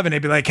 7-Eleven.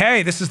 They'd be like,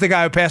 hey, this is the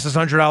guy who passed this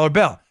 $100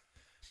 bill.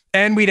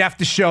 And we'd have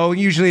to show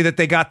usually that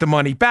they got the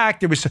money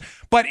back.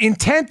 But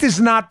intent is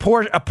not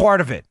a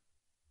part of it.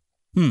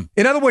 In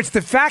other words,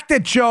 the fact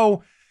that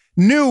Joe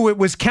knew it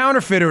was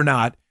counterfeit or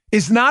not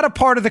is not a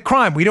part of the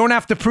crime. We don't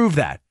have to prove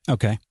that.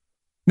 Okay.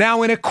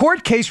 Now, in a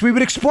court case, we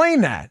would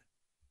explain that.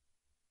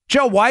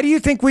 Joe, why do you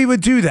think we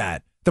would do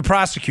that? The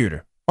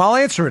prosecutor. I'll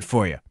answer it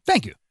for you.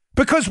 Thank you.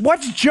 Because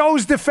what's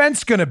Joe's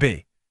defense going to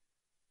be?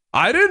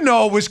 I didn't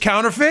know it was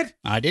counterfeit.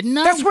 I didn't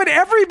know. That's what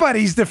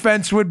everybody's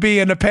defense would be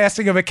in the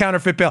passing of a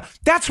counterfeit bill.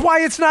 That's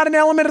why it's not an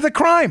element of the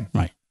crime.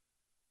 Right.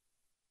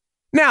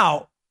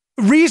 Now,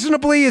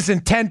 reasonably is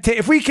intent to,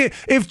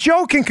 if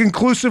Joe can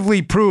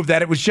conclusively prove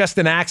that it was just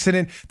an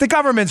accident, the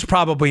government's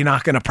probably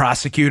not going to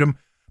prosecute him.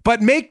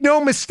 But make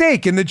no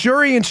mistake, in the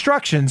jury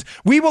instructions,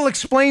 we will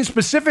explain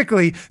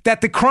specifically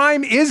that the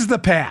crime is the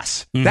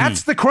pass.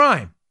 That's the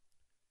crime.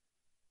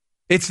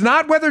 It's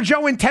not whether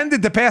Joe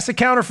intended to pass a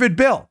counterfeit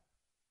bill.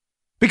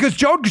 Because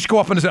Joe would just go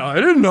up and say, I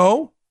didn't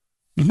know.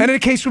 And then the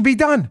case would be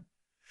done.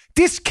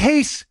 This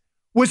case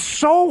was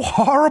so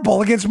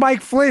horrible against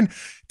Mike Flynn,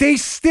 they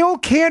still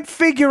can't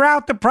figure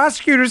out, the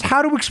prosecutors,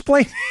 how to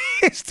explain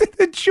this to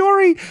the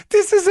jury.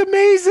 This is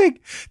amazing.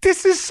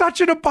 This is such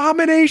an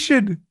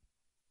abomination.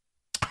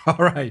 All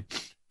right.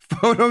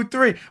 Photo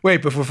 3.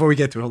 Wait, before we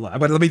get to it, hold on.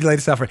 But let me lay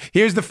this out for you.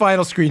 Here's the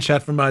final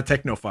screenshot from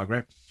Technofog,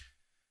 right?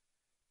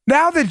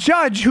 Now the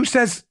judge, who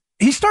says,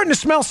 he's starting to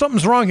smell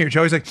something's wrong here,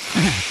 Joe. He's like,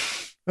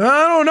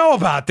 I don't know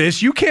about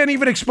this. You can't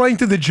even explain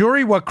to the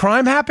jury what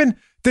crime happened.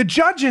 The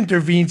judge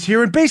intervenes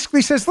here and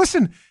basically says,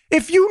 listen,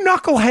 if you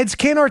knuckleheads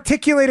can't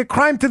articulate a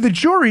crime to the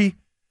jury,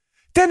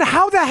 then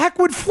how the heck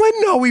would Flynn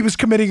know he was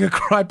committing a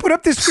crime? Put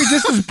up this screen.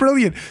 This is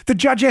brilliant. The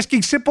judge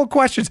asking simple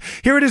questions.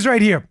 Here it is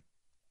right here.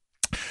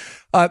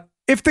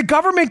 If the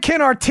government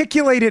can't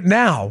articulate it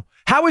now,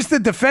 how is the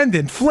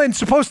defendant, Flynn,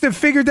 supposed to have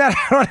figured that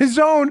out on his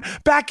own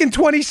back in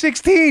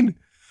 2016?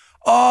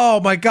 Oh,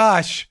 my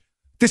gosh.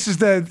 This is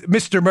the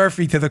Mr.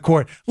 Murphy to the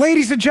court.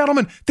 Ladies and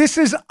gentlemen, this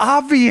is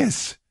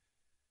obvious.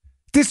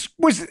 This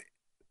was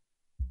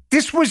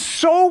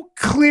so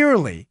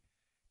clearly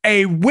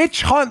a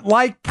witch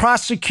hunt-like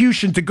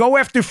prosecution to go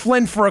after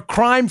Flynn for a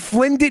crime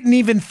Flynn didn't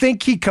even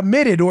think he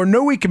committed or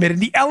know he committed.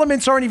 The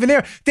elements aren't even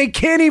there. They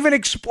can't even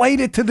explain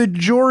it to the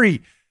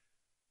jury.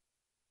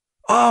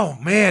 Oh,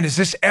 man, is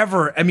this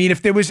ever? I mean,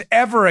 if there was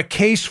ever a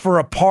case for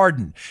a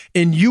pardon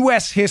in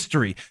U.S.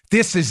 history,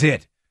 this is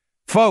it.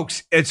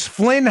 Folks,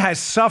 Flynn has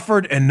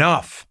suffered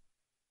enough.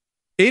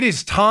 It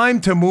is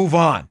time to move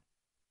on.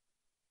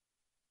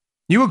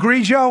 You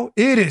agree, Joe?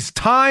 It is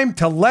time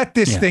to let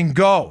this thing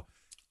go.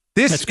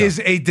 This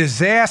is a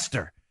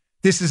disaster.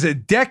 This is a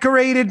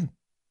decorated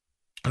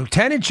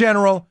lieutenant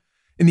general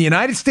in the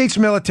United States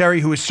military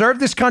who has served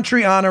this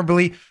country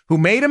honorably, who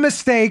made a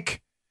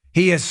mistake.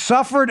 He has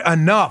suffered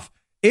enough.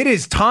 It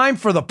is time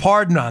for the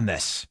pardon on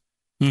this.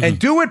 And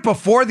do it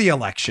before the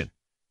election.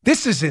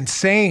 This is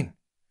insane.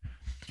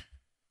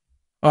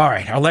 All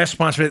right, our last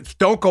sponsor.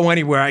 Don't go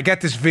anywhere. I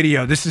got this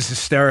video. This is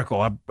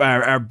hysterical.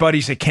 Our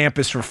buddies at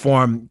Campus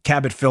Reform,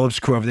 Cabot Phillips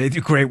crew over there, they do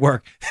great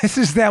work. This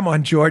is them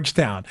on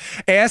Georgetown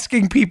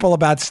asking people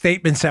about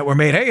statements that were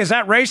made. Hey, is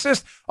that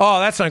racist? Oh,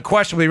 that's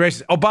unquestionably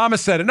racist. Obama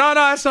said it. No,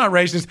 that's not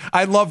racist.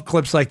 I love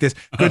clips like this.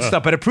 Good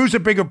stuff. But it proves a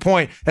bigger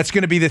point. That's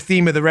going to be the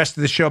theme of the rest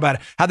of the show about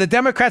it. How the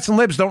Democrats and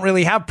libs don't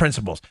really have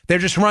principles. They're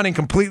just running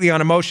completely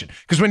on emotion.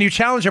 Because when you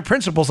challenge their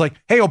principles, like,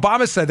 hey,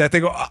 Obama said that, they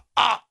go,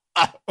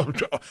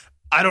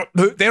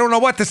 they don't know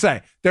what to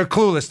say. They're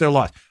clueless. They're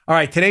lost. All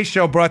right. Today's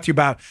show brought to you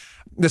about,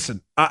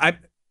 listen, I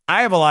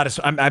have a lot of,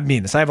 I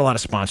mean this, I have a lot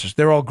of sponsors.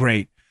 They're all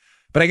great.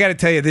 But I got to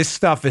tell you, this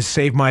stuff has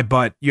saved my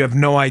butt. You have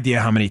no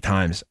idea how many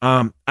times.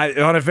 On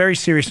a very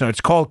serious note,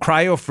 it's called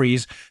Cryo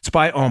Freeze. It's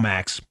by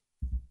Omax.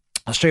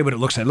 I'll show you what it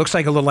looks like. It looks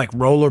like a little like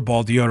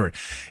rollerball deodorant.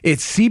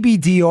 It's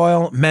CBD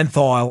oil,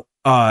 menthol,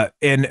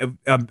 and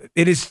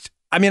it is,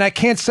 I mean, I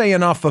can't say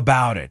enough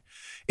about it.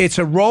 It's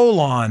a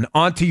roll-on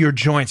onto your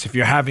joints if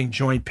you're having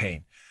joint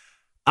pain.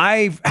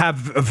 I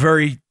have a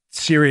very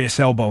serious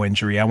elbow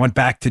injury. I went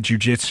back to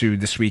jiu-jitsu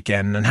this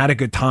weekend and had a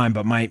good time,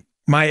 but my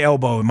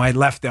elbow, my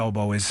left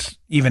elbow is,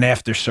 even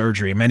after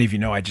surgery, many of you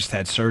know I just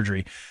had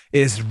surgery,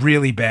 is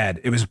really bad.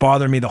 It was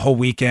bothering me the whole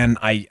weekend.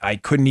 I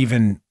couldn't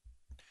even,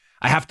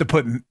 I have to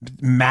put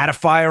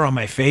mattifier on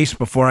my face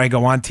before I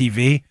go on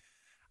TV.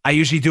 I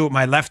usually do it with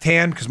my left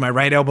hand because my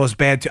right elbow is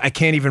bad too. I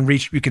can't even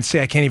reach, you can see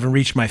I can't even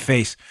reach my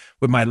face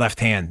with my left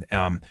hand.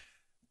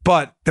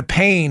 But the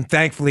pain,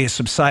 thankfully, has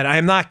subsided. I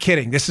am not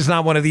kidding. This is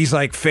not one of these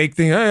like fake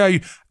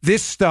things.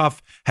 This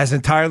stuff has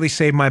entirely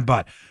saved my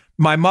butt.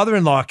 My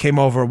mother-in-law came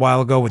over a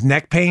while ago with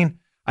neck pain.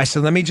 I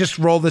said, let me just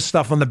roll this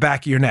stuff on the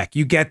back of your neck.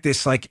 You get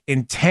this like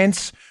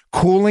intense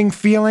cooling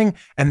feeling,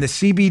 and the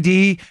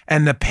CBD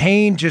and the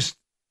pain just,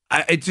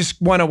 it just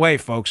went away,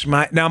 folks.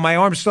 Now my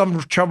arm's still having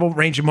trouble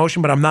range of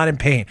motion, but I'm not in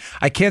pain.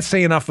 I can't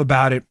say enough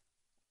about it.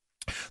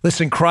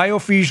 Listen,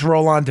 CryoFreeze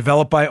Roll-On,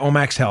 developed by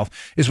Omax Health,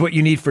 is what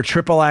you need for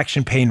triple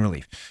action pain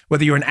relief.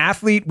 Whether you're an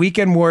athlete,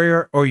 weekend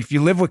warrior, or if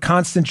you live with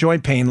constant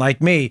joint pain like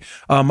me,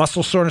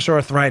 muscle soreness or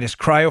arthritis,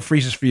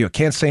 CryoFreeze is for you.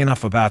 Can't say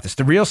enough about this.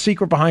 The real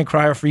secret behind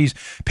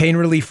CryoFreeze pain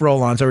relief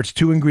roll-ons are its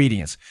two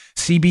ingredients,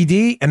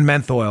 CBD and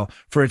menthol,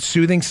 for its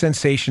soothing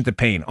sensation to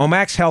pain.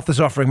 Omax Health is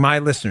offering my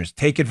listeners,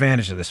 take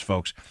advantage of this,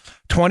 folks,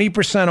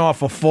 20%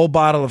 off a full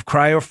bottle of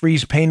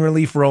CryoFreeze pain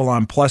relief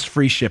roll-on plus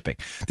free shipping.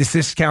 This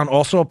discount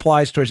also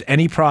applies towards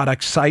any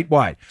product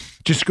site-wide.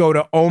 Just go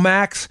to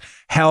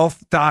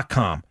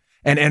omaxhealth.com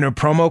and enter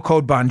promo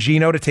code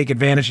Bongino to take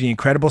advantage of the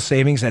incredible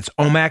savings. That's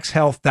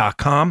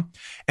omaxhealth.com.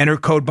 Enter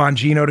code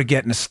Bongino to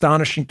get an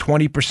astonishing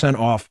 20%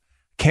 off.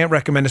 Can't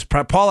recommend this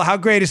product. Paula, how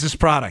great is this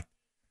product?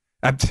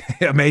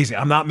 Amazing.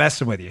 I'm not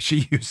messing with you.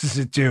 She uses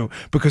it too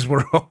because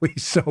we're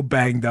always so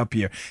banged up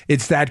here.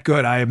 It's that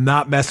good. I am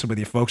not messing with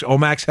you, folks.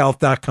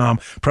 omaxhealth.com,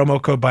 promo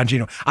code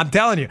Bongino. I'm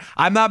telling you,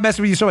 I'm not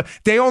messing with you so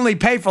much. They only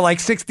pay for like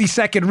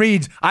 60-second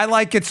reads. I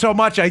like it so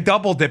much, I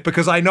doubled it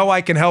because I know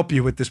I can help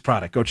you with this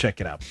product. Go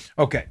check it out.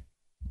 Okay.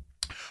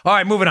 All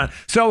right, moving on.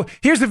 So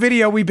here's the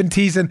video we've been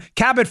teasing.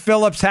 Cabot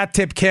Phillips, Hat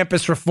Tip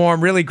Campus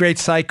Reform. Really great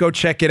site. Go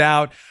check it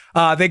out.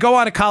 They go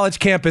on a college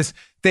campus.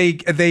 They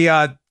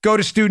go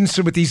to students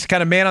with these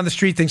kind of man on the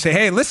street things, say,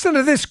 hey, listen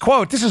to this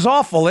quote. This is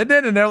awful, isn't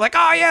it? And they're like,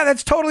 oh, yeah,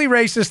 that's totally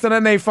racist. And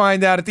then they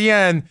find out at the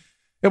end,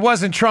 it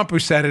wasn't Trump who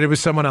said it. It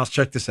was someone else.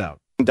 Check this out.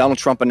 Donald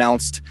Trump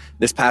announced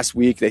this past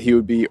week that he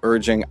would be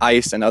urging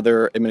ICE and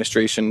other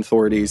administration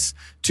authorities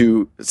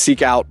to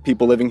seek out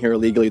people living here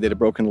illegally that have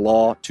broken the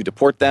law, to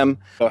deport them.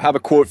 So I have a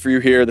quote for you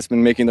here that's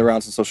been making the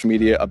rounds on social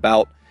media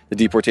about the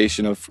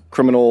deportation of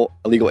criminal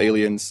illegal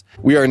aliens.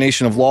 We are a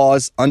nation of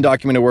laws.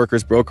 Undocumented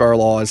workers broke our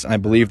laws, and I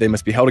believe they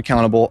must be held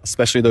accountable,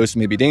 especially those who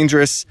may be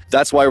dangerous.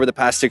 That's why over the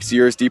past 6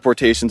 years,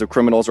 deportations of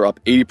criminals are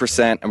up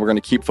 80%, and we're going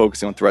to keep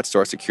focusing on threats to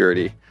our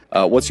security.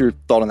 What's your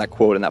thought on that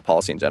quote and that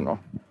policy in general?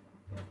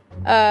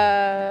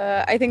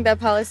 I think that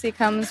policy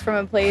comes from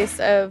a place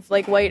of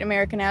like white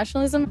American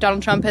nationalism.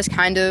 Donald Trump has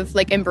kind of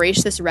like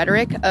embraced this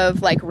rhetoric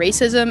of like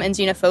racism and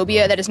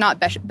xenophobia that is not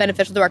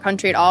beneficial to our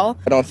country at all.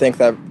 I don't think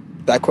that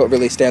quote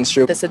really stands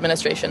true. This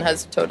administration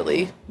has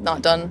totally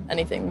not done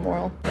anything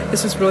moral.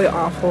 This is really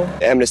awful.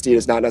 Amnesty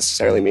does not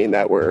necessarily mean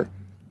that we're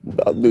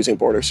losing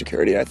border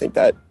security. I think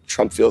that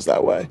Trump feels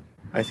that way.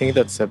 I think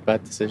that's a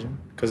bad decision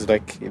because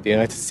like the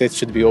United States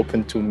should be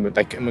open to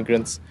like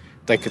immigrants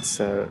like it's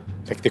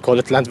like they call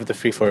it land of the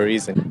free for a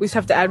reason. We just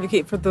have to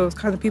advocate for those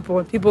kind of people,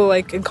 and people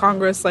like in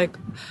Congress, like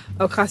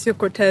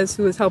Ocasio-Cortez,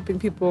 who is helping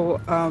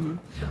people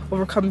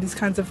overcome these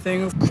kinds of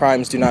things.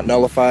 Crimes do not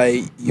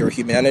nullify your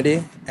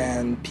humanity,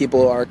 and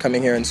people are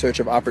coming here in search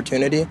of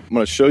opportunity. I'm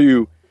going to show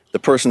you the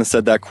person that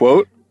said that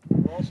quote.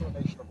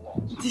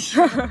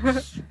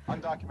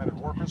 Undocumented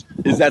workers.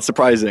 Is that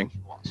surprising?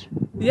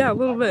 Yeah, a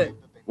little bit.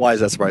 Why is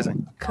that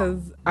surprising?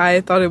 Because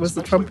I thought it was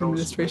the Trump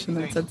administration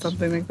that said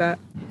something like that.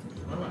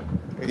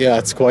 Yeah,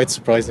 it's quite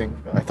surprising.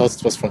 I thought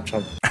it was from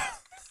Trump.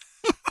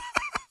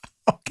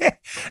 Okay.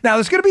 Now,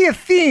 there's going to be a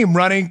theme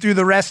running through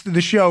the rest of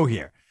the show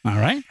here. All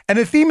right. And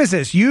the theme is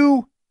this.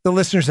 You, the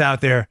listeners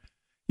out there,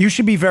 you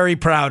should be very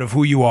proud of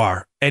who you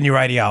are and your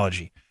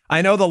ideology.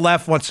 I know the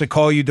left wants to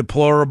call you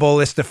deplorable,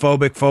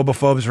 istophobic,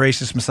 phobophobes,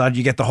 racist, misogynist.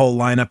 You get the whole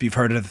lineup. You've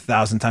heard it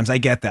 1,000 times. I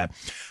get that.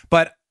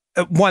 But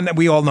one that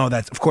we all know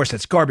that, of course,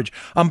 that's garbage.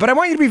 But I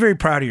want you to be very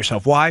proud of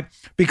yourself. Why?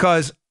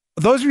 Because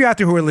those of you out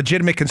there who are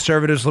legitimate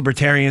conservatives,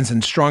 libertarians,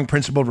 and strong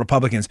principled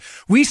Republicans,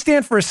 we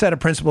stand for a set of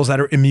principles that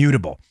are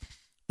immutable.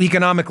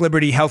 Economic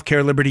liberty,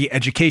 healthcare liberty,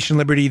 education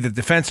liberty, the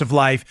defense of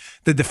life,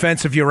 the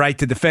defense of your right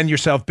to defend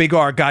yourself, big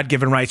R,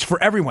 God-given rights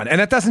for everyone. And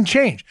that doesn't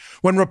change.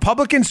 When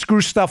Republicans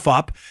screw stuff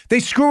up, they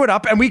screw it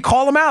up and we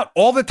call them out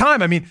all the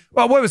time. I mean,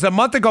 well, what was it, a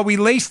month ago, we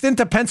laced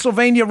into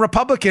Pennsylvania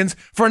Republicans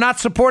for not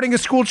supporting a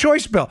school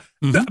choice bill.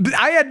 Mm-hmm.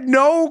 I had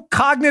no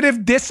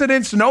cognitive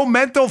dissonance, no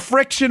mental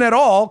friction at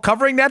all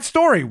covering that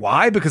story.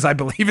 Why? Because I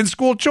believe in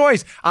school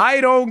choice.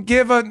 I don't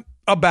give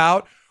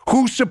about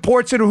who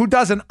supports it or who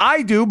doesn't.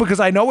 I do because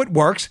I know it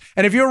works.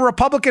 And if you're a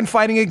Republican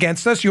fighting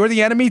against us, you're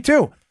the enemy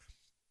too.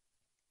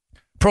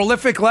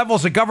 Prolific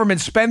levels of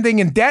government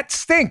spending and debt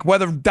stink,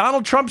 whether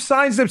Donald Trump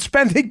signs the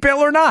spending bill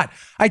or not.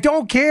 I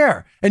don't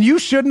care. And you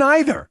shouldn't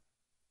either.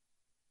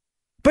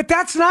 But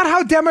that's not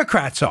how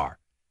Democrats are.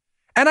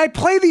 And I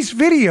play these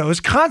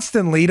videos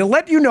constantly to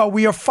let you know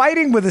we are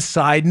fighting with a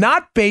side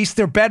not based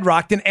or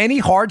bedrocked in any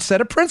hard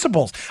set of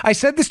principles. I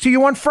said this to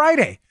you on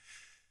Friday.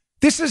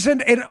 This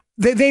isn't,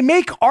 they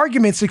make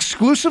arguments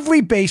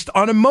exclusively based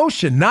on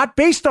emotion, not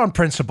based on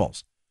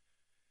principles.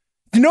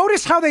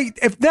 Notice how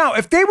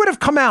if they would have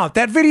come out,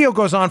 that video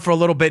goes on for a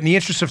little bit. In the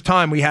interest of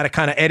time, we had to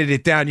kind of edit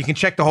it down. You can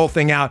check the whole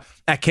thing out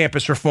at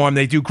Campus Reform.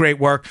 They do great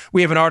work.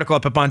 We have an article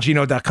up at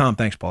Bongino.com.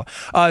 Thanks, Paul.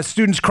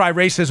 Students cry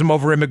racism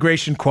over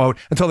immigration quote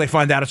until they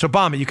find out it's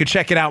Obama. You can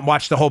check it out and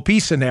watch the whole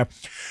piece in there.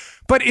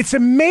 But it's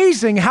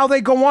amazing how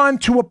they go on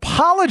to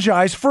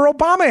apologize for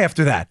Obama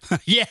after that.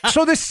 Yeah.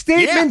 So the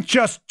statement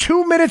just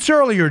 2 minutes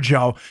earlier,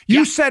 Joe,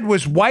 you said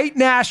was white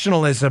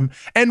nationalism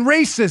and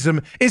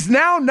racism is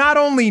now not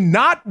only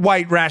not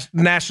white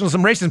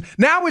nationalism, racism,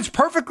 now it's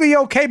perfectly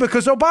okay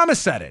because Obama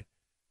said it.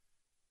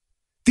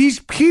 These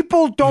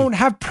people don't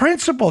have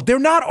principle. They're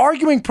not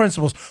arguing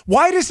principles.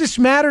 Why does this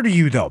matter to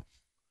you, though?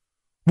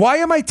 Why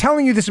am I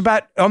telling you this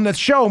about on the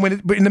show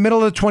in the middle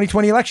of the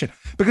 2020 election?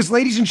 Because,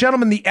 ladies and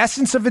gentlemen, the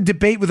essence of a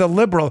debate with a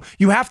liberal,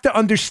 you have to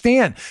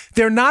understand,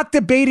 they're not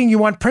debating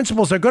you on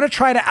principles. They're going to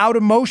try to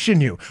out-emotion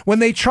you. When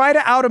they try to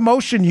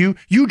out-emotion you,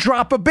 you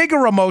drop a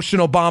bigger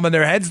emotional bomb in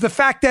their heads, the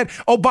fact that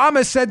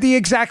Obama said the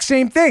exact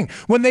same thing.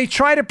 When they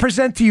try to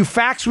present to you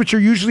facts which are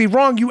usually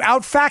wrong, you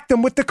out-fact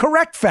them with the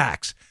correct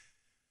facts.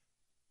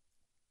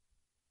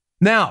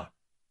 Now,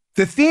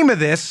 the theme of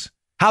this,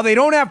 how they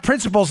don't have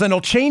principles and they'll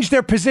change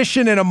their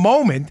position in a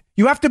moment.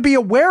 You have to be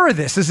aware of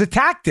this as a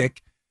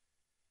tactic.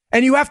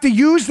 And you have to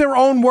use their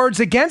own words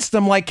against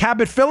them like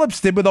Cabot Phillips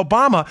did with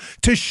Obama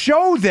to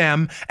show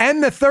them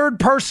and the third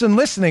person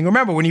listening.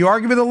 Remember, when you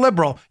argue with a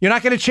liberal, you're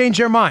not going to change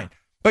their mind.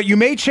 But you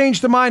may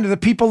change the mind of the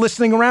people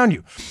listening around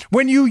you.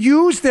 When you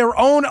use their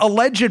own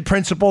alleged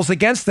principles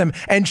against them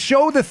and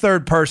show the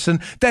third person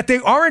that they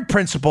aren't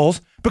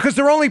principles because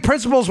they're only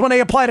principles when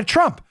they apply to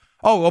Trump.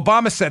 Oh,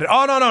 Obama said it.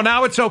 Oh, no,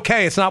 now it's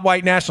okay. It's not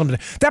white nationalism.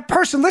 That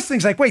person listening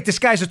is like, wait, this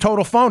guy's a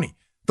total phony.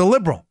 The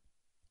liberal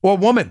or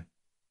woman.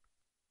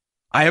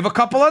 I have a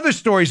couple other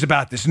stories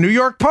about this. New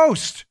York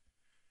Post.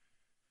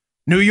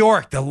 New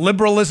York, the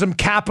liberalism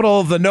capital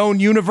of the known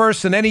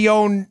universe and any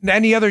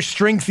other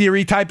string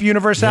theory type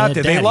universe out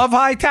there. Daddy. They love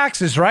high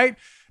taxes, right?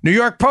 New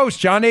York Post,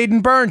 John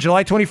Aiden Byrne,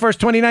 July 21st,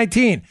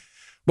 2019.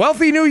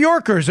 Wealthy New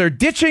Yorkers are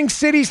ditching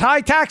city's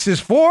high taxes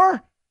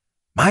for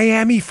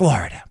Miami,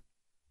 Florida.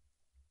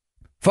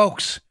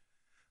 Folks,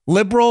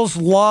 liberals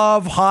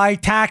love high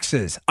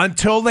taxes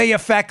until they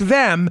affect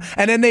them,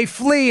 and then they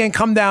flee and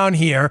come down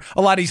here,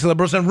 a lot of these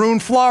liberals, and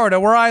ruin Florida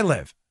where I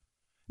live.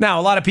 Now,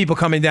 a lot of people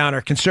coming down are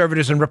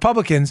conservatives and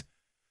Republicans,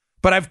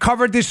 but I've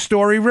covered this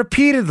story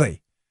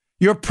repeatedly.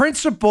 Your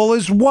principle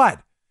is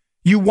what?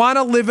 You want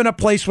to live in a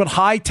place with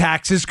high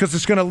taxes because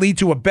it's going to lead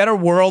to a better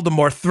world, a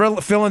more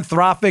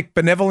philanthropic,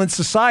 benevolent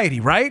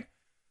society, right?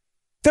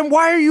 Then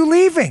why are you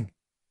leaving?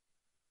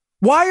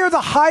 Why are the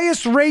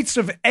highest rates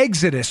of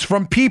exodus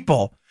from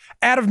people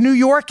out of New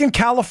York and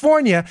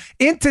California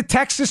into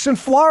Texas and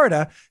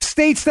Florida,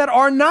 states that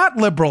are not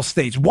liberal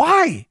states?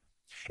 Why?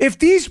 If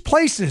these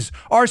places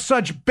are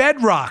such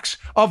bedrocks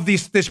of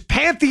this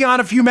pantheon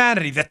of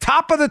humanity, the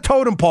top of the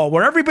totem pole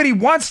where everybody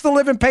wants to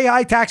live and pay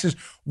high taxes,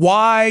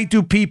 why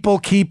do people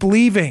keep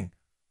leaving?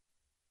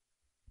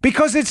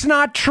 Because it's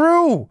not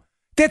true.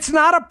 That's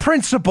not a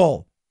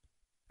principle.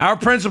 Our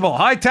principle,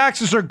 high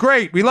taxes are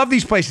great. We love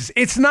these places.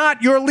 It's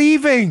not. You're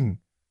leaving.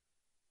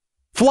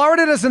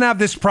 Florida doesn't have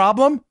this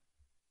problem.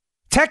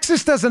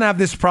 Texas doesn't have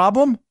this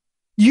problem.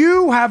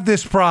 You have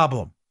this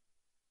problem.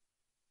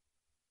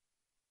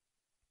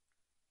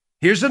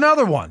 Here's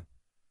another one.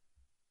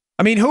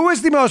 I mean, who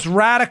is the most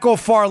radical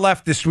far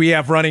leftist we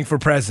have running for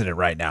president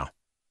right now?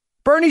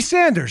 Bernie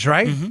Sanders,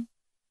 right? Mm-hmm.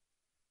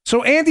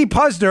 So Andy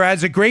Puzder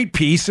has a great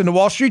piece in the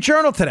Wall Street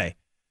Journal today.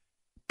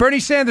 Bernie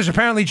Sanders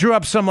apparently drew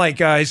up some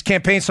his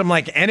campaign, some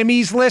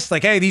enemies list,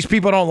 hey, these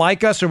people don't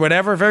like us or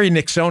whatever. Very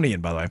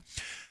Nixonian, by the way.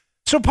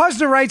 So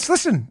Puzder writes,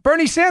 listen,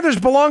 Bernie Sanders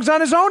belongs on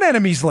his own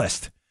enemies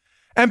list.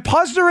 And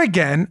Puzder,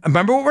 again,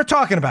 remember what we're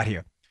talking about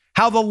here,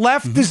 how the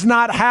left does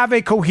not have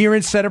a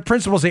coherent set of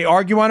principles. They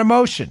argue on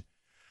emotion.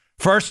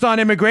 First, on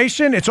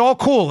immigration, it's all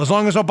cool as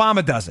long as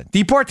Obama does it.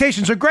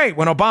 Deportations are great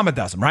when Obama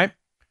does them, right?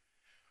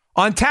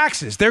 On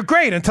taxes, they're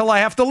great until I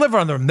have to live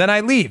on them. Then I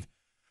leave.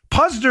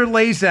 Puzder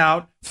lays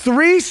out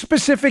 3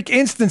 specific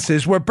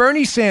instances where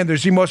Bernie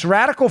Sanders, the most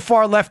radical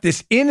far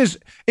leftist in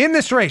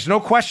this race,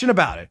 no question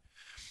about it.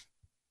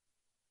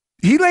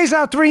 He lays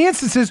out 3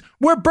 instances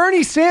where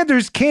Bernie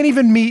Sanders can't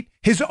even meet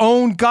his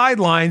own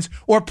guidelines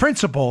or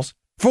principles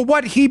for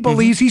what he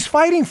believes he's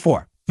fighting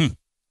for.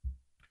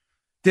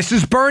 This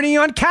is Bernie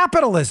on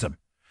capitalism.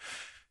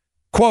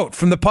 Quote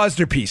from the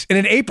Puzder piece. In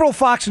an April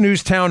Fox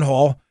News town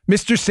hall,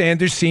 Mr.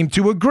 Sanders seemed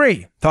to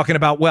agree, talking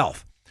about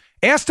wealth.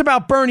 Asked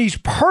about Bernie's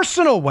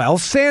personal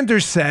wealth,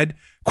 Sanders said,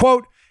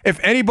 quote, if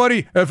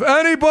anybody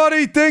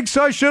thinks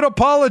I should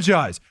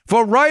apologize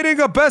for writing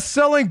a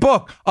best-selling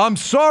book, I'm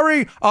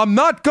sorry, I'm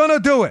not going to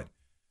do it.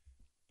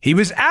 He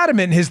was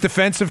adamant in his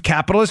defense of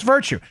capitalist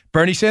virtue.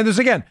 Bernie Sanders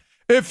again,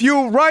 if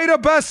you write a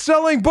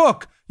best-selling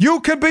book, you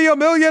can be a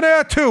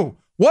millionaire too.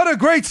 What a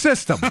great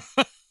system.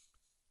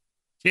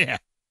 Yeah.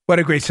 What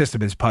a great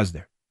system is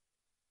Puzder.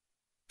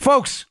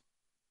 Folks,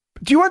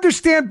 do you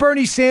understand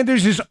Bernie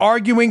Sanders is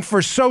arguing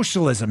for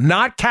socialism,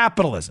 not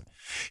capitalism?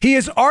 He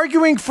is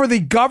arguing for the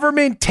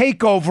government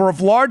takeover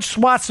of large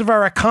swaths of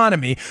our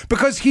economy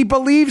because he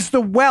believes the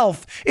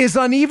wealth is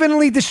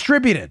unevenly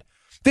distributed,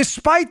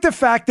 despite the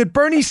fact that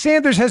Bernie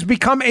Sanders has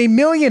become a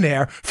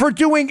millionaire for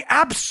doing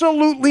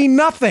absolutely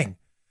nothing.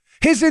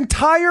 His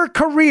entire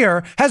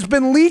career has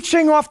been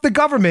leeching off the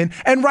government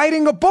and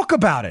writing a book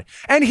about it.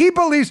 And he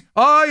believes,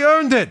 I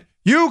earned it.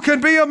 You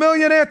can be a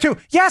millionaire too.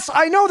 Yes,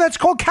 I know that's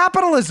called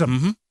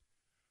capitalism.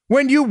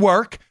 When you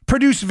work,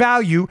 produce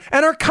value,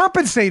 and are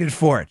compensated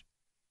for it.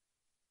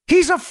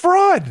 He's a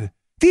fraud.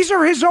 These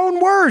are his own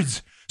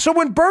words. So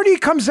when Bernie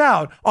comes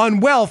out on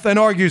wealth and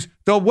argues,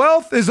 the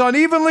wealth is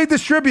unevenly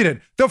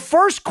distributed, the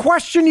first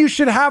question you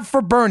should have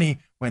for Bernie,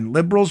 when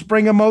liberals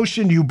bring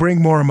emotion, you bring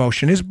more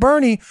emotion, is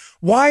Bernie,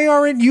 why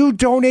aren't you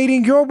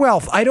donating your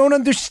wealth? I don't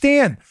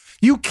understand.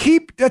 You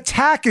keep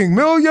attacking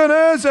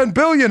millionaires and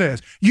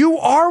billionaires. You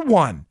are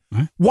one.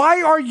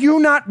 Why are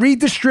you not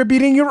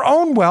redistributing your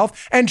own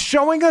wealth and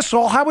showing us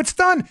all how it's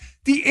done?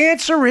 The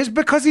answer is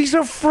because he's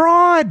a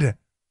fraud.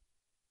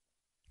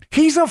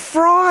 He's a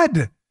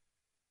fraud.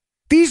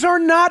 These are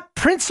not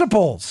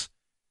principles.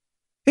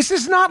 This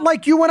is not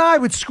like you and I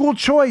with school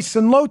choice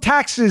and low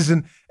taxes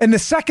and the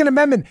Second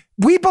Amendment.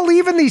 We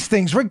believe in these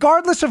things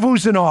regardless of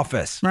who's in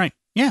office. Right.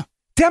 Yeah.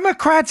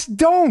 Democrats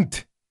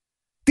don't.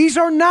 These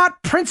are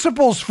not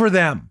principles for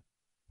them.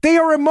 They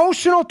are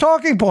emotional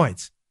talking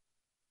points.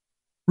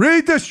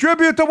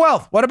 Redistribute the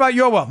wealth. What about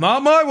your wealth?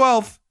 Not my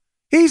wealth.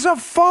 He's a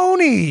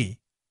phony.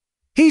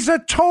 He's a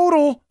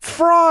total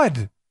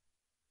fraud.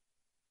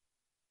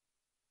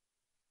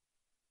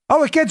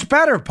 Oh, it gets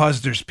better,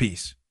 Puzder's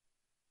piece.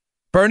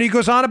 Bernie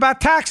goes on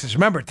about taxes.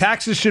 Remember,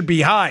 taxes should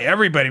be high.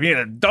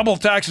 Everybody, double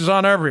taxes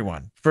on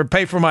everyone for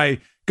pay for my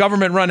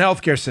government-run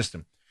healthcare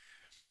system.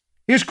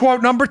 Here's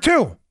quote number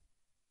 2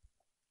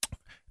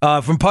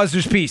 from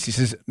Puzder's piece. He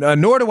says,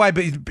 nor do I,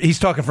 but he's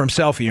talking for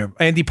himself here.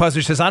 Andy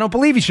Puzder says, I don't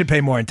believe he should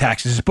pay more in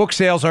taxes. His book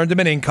sales earned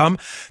him an income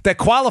that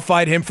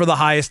qualified him for the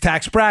highest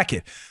tax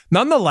bracket.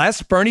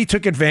 Nonetheless, Bernie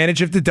took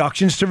advantage of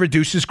deductions to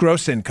reduce his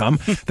gross income,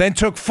 then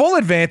took full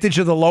advantage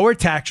of the lower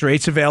tax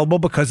rates available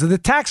because of the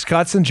Tax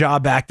Cuts and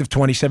Job Act of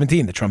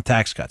 2017, the Trump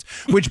tax cuts,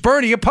 which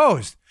Bernie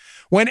opposed.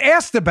 When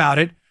asked about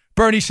it,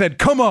 Bernie said,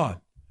 come on,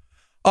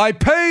 I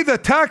pay the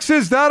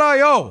taxes that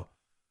I owe.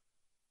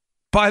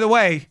 By the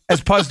way,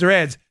 as Puzder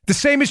adds, the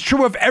same is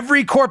true of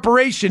every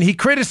corporation he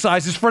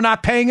criticizes for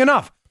not paying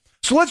enough.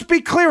 So let's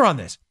be clear on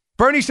this.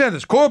 Bernie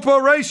Sanders,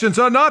 corporations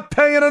are not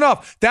paying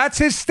enough. That's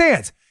his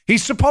stance.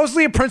 He's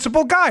supposedly a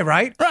principled guy,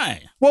 right?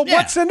 Right. Well,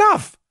 what's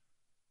enough?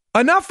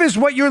 Enough is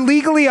what you're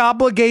legally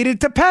obligated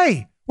to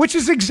pay, which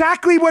is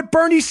exactly what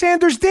Bernie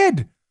Sanders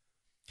did.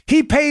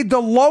 He paid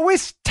the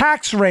lowest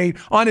tax rate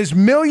on his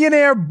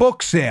millionaire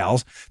book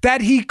sales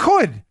that he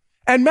could.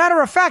 And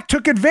matter of fact,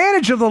 took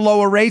advantage of the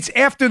lower rates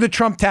after the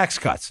Trump tax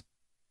cuts.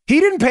 He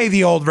didn't pay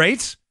the old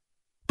rates.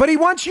 but he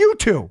wants you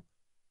to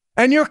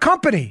and your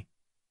company.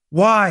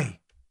 Why?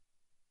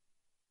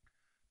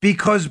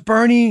 Because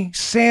Bernie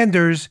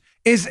Sanders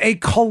is a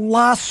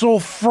colossal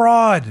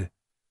fraud.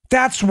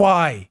 That's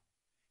why.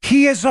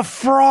 He is a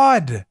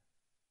fraud.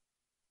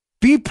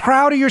 Be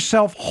proud of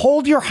yourself.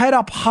 Hold your head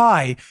up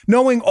high,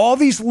 knowing all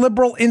these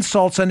liberal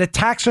insults and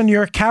attacks on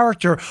your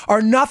character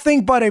are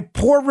nothing but a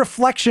poor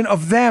reflection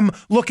of them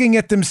looking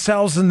at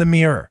themselves in the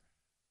mirror.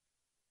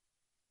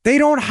 They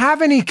don't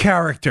have any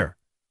character.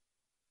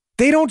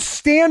 They don't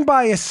stand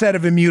by a set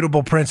of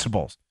immutable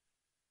principles.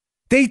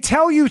 They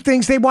tell you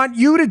things they want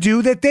you to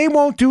do that they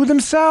won't do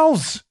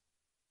themselves.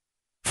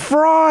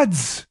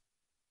 Frauds.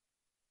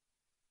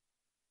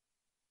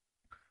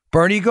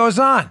 Bernie goes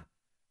on.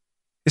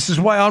 This is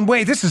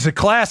why this is a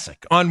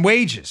classic on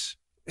wages.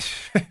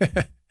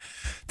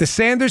 The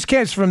Sanders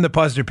campaign, from the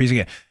Puzzler piece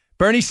again.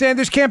 Bernie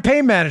Sanders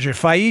campaign manager,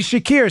 Faiz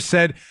Shakir,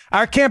 said,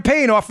 our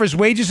campaign offers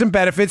wages and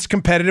benefits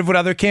competitive with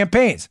other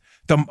campaigns.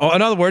 In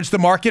other words, the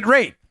market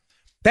rate.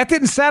 That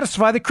didn't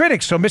satisfy the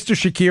critics, so Mr.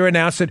 Shakir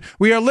announced that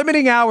we are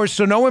limiting hours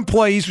so no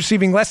employees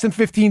receiving less than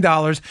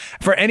 $15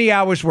 for any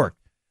hours worked.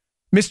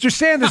 Mr.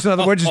 Sanders, in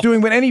other words, is doing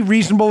what any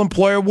reasonable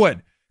employer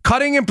would.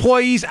 Cutting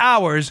employees'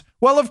 hours.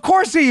 Well, of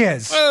course he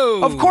is.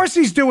 Whoa. Of course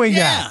he's doing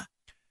that.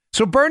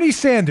 So Bernie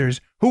Sanders,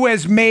 who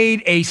has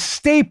made a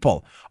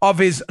staple of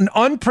his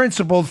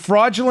unprincipled,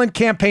 fraudulent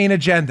campaign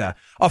agenda,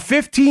 a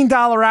 $15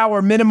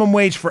 hour minimum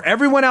wage for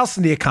everyone else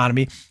in the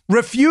economy,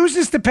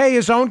 refuses to pay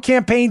his own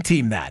campaign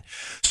team that.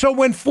 So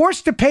when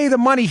forced to pay the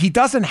money he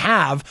doesn't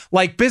have,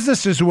 like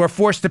businesses who are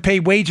forced to pay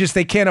wages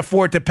they can't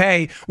afford to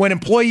pay when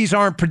employees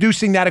aren't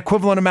producing that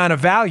equivalent amount of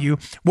value,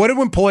 what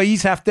do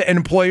employees have to and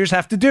employers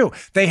have to do?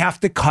 They have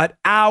to cut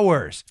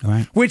hours,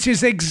 right, which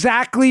is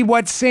exactly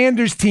what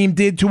Sanders' team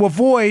did to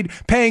avoid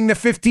paying the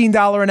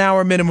 $15 an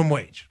hour minimum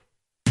wage.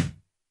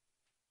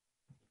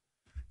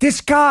 This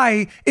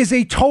guy is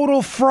a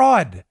total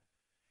fraud.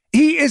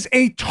 He is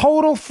a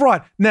total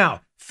fraud.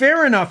 Now,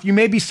 fair enough, you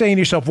may be saying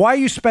to yourself, why are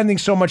you spending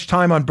so much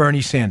time on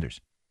Bernie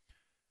Sanders?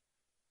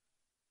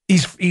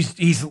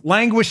 He's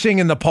languishing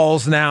in the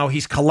polls now.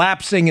 He's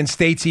collapsing in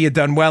states he had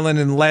done well in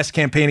the last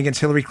campaign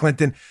against Hillary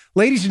Clinton.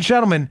 Ladies and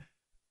gentlemen,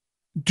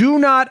 do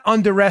not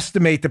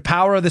underestimate the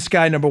power of this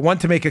guy, number one,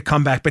 to make a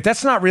comeback. But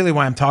that's not really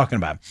why I'm talking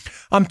about it.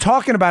 I'm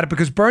talking about it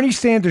because Bernie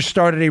Sanders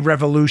started a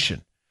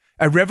revolution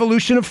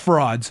of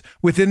frauds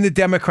within the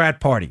Democrat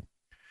Party.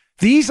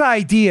 These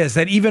ideas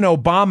that even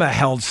Obama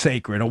held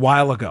sacred a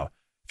while ago,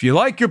 if you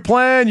like your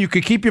plan, you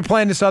could keep your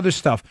plan, this other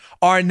stuff,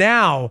 are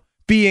now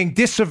being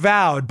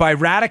disavowed by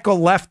radical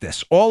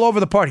leftists all over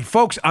the party.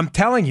 Folks, I'm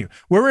telling you,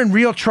 we're in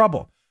real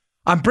trouble.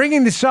 I'm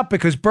bringing this up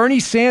because Bernie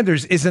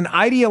Sanders is an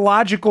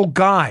ideological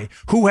guy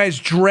who has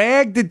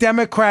dragged the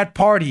Democrat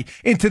Party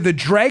into the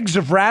dregs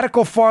of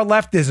radical far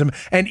leftism,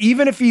 and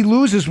even if he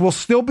loses, will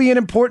still be an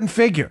important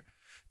figure.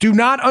 Do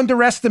not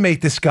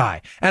underestimate this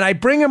guy. And I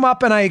bring him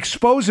up and I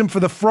expose him for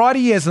the fraud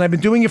he is, and I've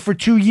been doing it for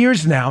 2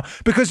 years now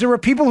because there are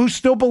people who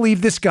still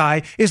believe this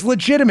guy is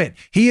legitimate.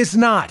 He is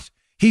not.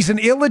 He's an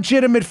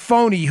illegitimate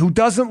phony who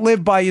doesn't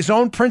live by his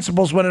own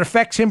principles when it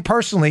affects him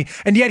personally,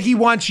 and yet he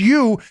wants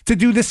you to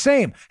do the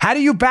same. How do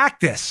you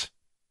back this?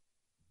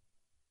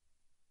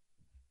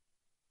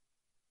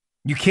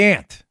 You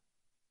can't.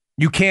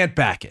 You can't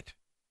back it.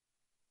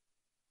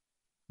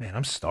 Man,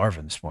 I'm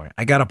starving this morning.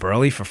 I got up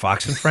early for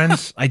Fox and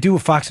Friends. I do a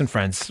Fox and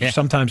Friends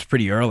sometimes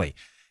pretty early.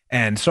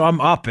 And so I'm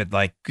up at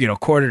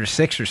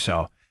 5:45 or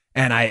so.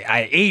 And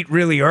I ate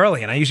really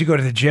early, and I usually go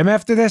to the gym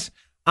after this.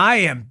 I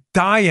am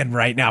dying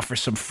right now for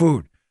some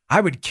food.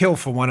 I would kill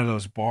for one of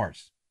those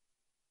bars.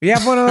 You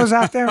have one of those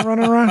out there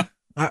running around?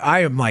 I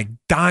am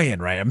dying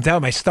right. I'm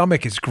telling you, my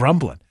stomach is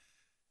grumbling.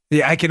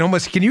 Yeah, I can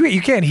almost,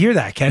 you can't hear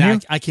that, can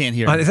you? I can't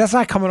hear it. That's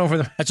not coming over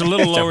the. That's a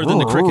little lower than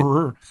the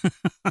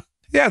cricket.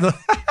 Yeah, the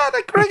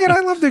cricket.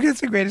 I love the.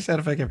 It's the greatest sound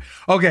effect ever.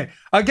 Okay,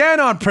 again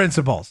on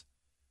principles.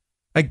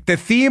 Like the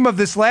theme of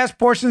this last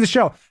portion of the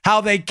show,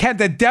 how the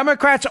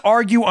Democrats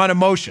argue on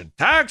emotion.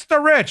 Tax the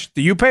rich.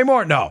 Do you pay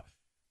more? No.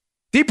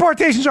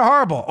 Deportations are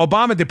horrible.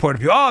 Obama deported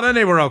people. Oh, then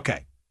they were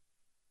okay.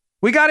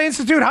 We got to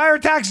institute higher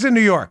taxes in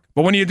New York.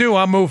 But when you do,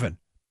 I'm moving.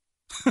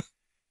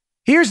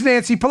 Here's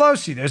Nancy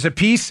Pelosi. There's a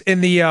piece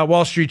in the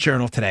Wall Street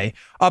Journal today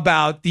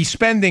about the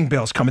spending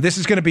bills coming. This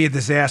is going to be a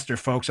disaster,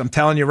 folks. I'm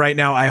telling you right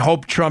now. I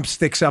hope Trump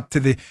stands up to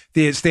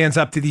these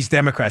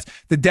Democrats.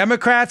 The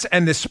Democrats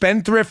and the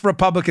spendthrift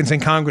Republicans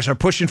in Congress are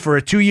pushing for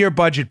a 2-year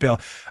budget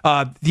bill.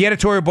 The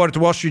editorial board at the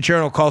Wall Street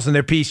Journal calls in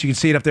their piece. You can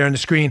see it up there on the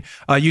screen.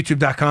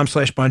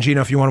 YouTube.com/Bongino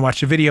if you want to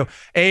watch the video.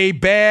 A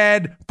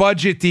bad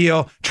budget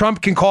deal.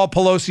 Trump can call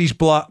Pelosi's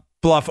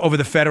bluff over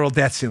the federal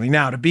debt ceiling.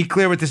 Now, to be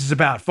clear what this is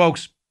about,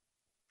 folks.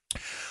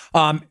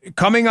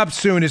 Coming up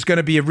soon is going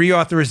to be a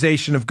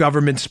reauthorization of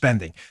government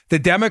spending. The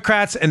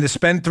Democrats and the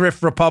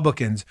spendthrift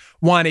Republicans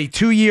want a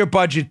 2-year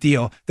budget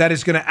deal that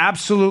is going to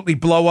absolutely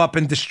blow up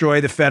and destroy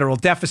the federal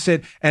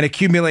deficit and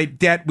accumulate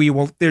debt.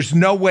 There's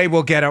no way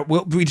we'll get out.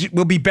 We'll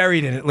be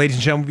buried in it, ladies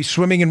and gentlemen. We'll be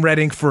swimming in red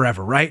ink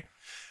forever, right?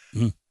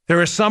 Mm-hmm. There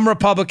are some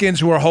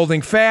Republicans who are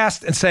holding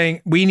fast and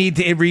saying we need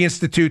to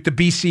reinstitute the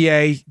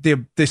BCA,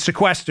 the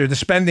sequester, the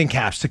spending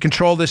caps to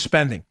control this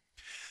spending.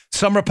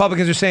 Some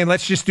Republicans are saying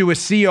let's just do a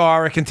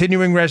CR, a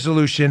continuing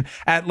resolution,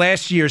 at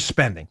last year's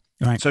spending.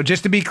 Right. So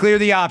just to be clear,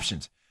 the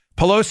options.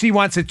 Pelosi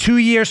wants a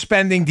 2-year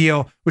spending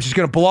deal, which is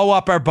going to blow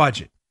up our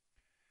budget.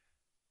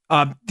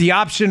 The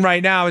option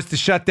right now is to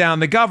shut down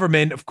the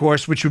government, of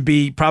course, which would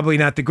be probably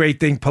not the great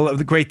thing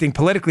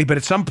politically, but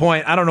at some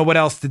point, I don't know what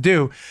else to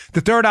do. The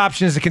third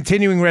option is a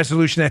continuing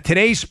resolution at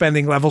today's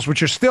spending levels,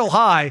 which are still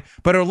high,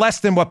 but are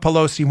less than what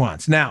Pelosi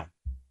wants. Now,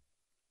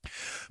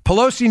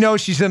 Pelosi knows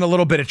she's in a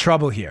little bit of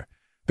trouble here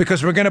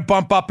because we're going to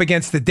bump up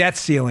against the debt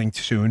ceiling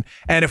soon.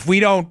 And if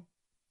we don't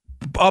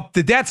up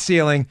the debt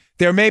ceiling,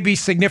 there may be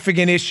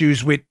significant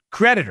issues with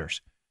creditors,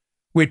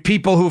 with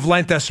people who've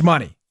lent us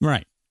money.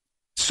 Right.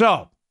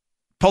 So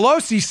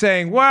Pelosi's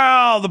saying,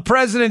 well, the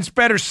president's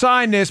better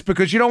sign this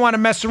because you don't want to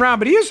mess around.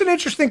 But here's an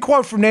interesting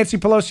quote from Nancy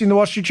Pelosi in the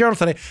Wall Street Journal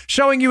today,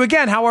 showing you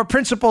again how our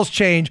principles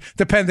change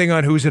depending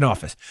on who's in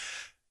office.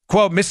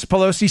 Quote, Mrs.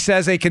 Pelosi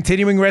says a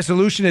continuing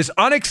resolution is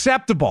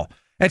unacceptable,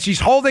 and she's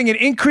holding an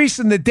increase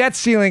in the debt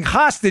ceiling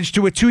hostage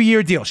to a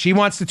 2-year deal. She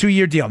wants the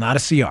 2-year deal, not a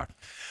CR.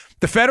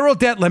 The federal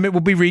debt limit will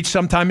be reached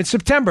sometime in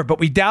September, but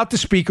we doubt the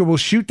speaker will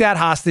shoot that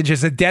hostage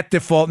as a debt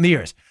default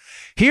nears.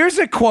 Here's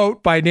a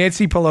quote by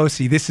Nancy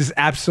Pelosi. This is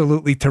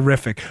absolutely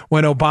terrific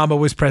when Obama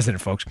was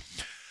president, folks.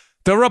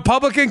 The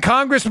Republican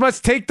Congress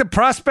must take the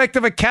prospect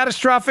of a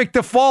catastrophic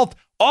default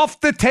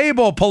off the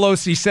table,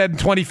 Pelosi said in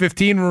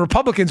 2015 when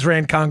Republicans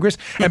ran Congress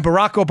and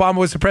Barack Obama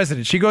was the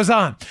president. She goes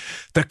on,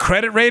 the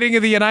credit rating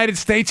of the United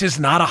States is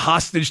not a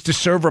hostage to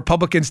serve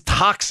Republicans'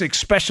 toxic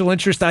special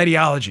interest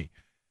ideology.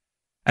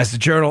 As the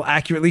Journal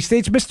accurately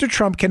states, Mr.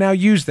 Trump can now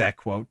use that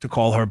quote to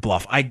call her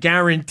bluff. I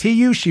guarantee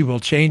you she will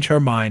change her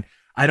mind.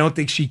 I don't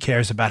think she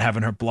cares about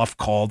having her bluff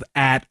called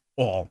at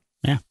all.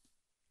 Yeah.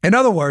 In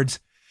other words,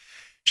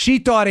 she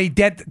thought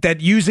that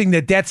using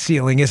the debt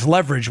ceiling as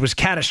leverage was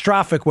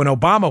catastrophic when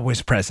Obama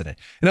was president.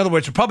 In other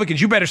words,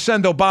 Republicans, you better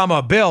send Obama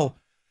a bill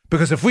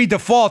because if we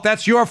default,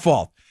 that's your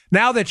fault.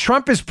 Now that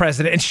Trump is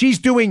president and she's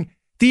doing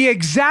the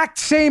exact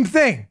same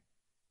thing.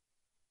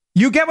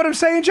 You get what I'm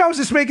saying, Joe? Is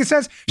this making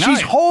sense? No.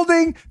 She's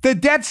holding the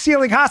debt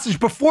ceiling hostage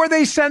before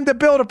they send the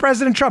bill to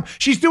President Trump.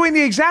 She's doing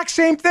the exact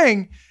same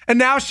thing, and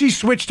now she's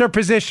switched her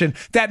position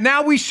that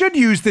now we should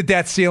use the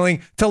debt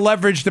ceiling to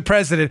leverage the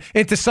president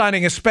into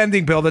signing a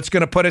spending bill that's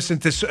going to put us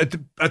into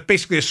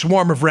basically a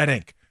swarm of red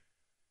ink.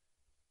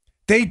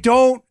 They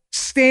don't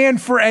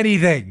stand for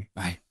anything.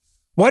 Right.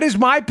 What is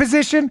my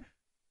position?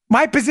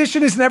 My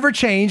position has never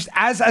changed,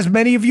 as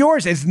many of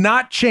yours has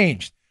not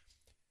changed.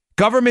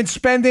 Government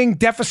spending,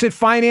 deficit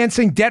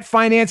financing, debt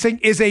financing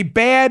is a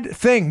bad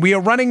thing. We are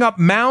running up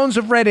mounds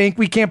of red ink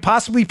we can't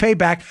possibly pay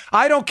back.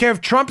 I don't care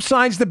if Trump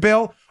signs the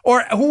bill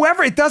or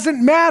whoever. It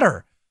doesn't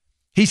matter.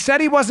 He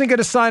said he wasn't going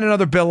to sign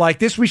another bill like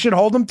this. We should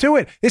hold him to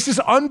it. This is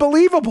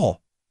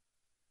unbelievable.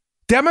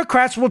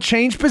 Democrats will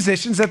change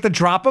positions at the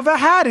drop of a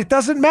hat. It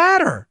doesn't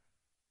matter.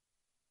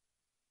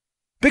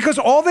 Because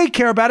all they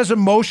care about is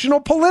emotional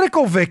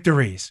political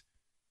victories.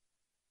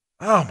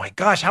 Oh my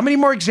gosh, how many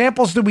more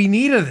examples do we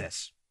need of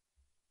this?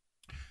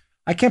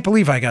 I can't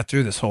believe I got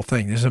through this whole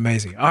thing. This is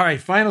amazing. All right,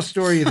 final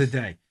story of the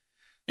day.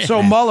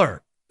 So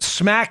Mueller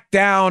smacked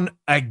down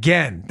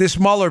again. This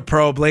Mueller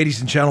probe, ladies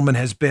and gentlemen,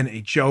 has been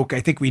a joke.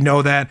 I think we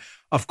know that.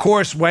 Of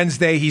course,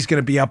 Wednesday, he's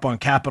going to be up on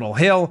Capitol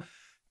Hill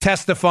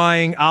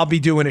testifying. I'll be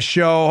doing a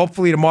show.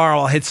 Hopefully tomorrow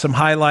I'll hit some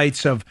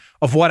highlights of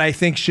what I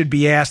think should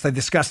be asked. I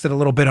discussed it a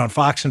little bit on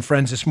Fox and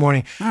Friends this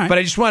morning, but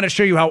I just wanted to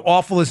show you how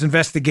awful his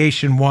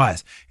investigation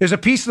was. There's a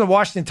piece in the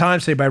Washington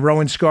Times today by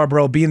Rowan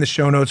Scarborough. Be in the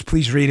show notes.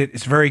 Please read it.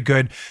 It's very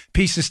good.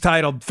 Piece is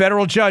titled,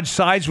 Federal Judge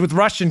Sides with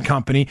Russian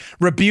Company,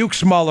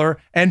 Rebukes Mueller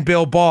and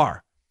Bill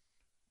Barr.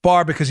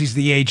 Barr because he's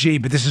the AG,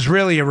 but this is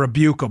really a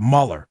rebuke of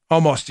Mueller,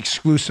 almost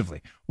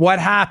exclusively. What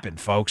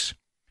happened, folks?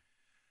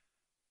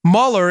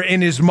 Mueller,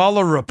 in his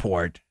Mueller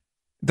report,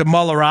 the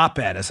Mueller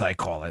op-ed, as I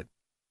call it,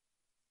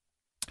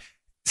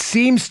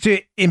 seems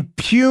to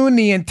impugn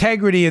the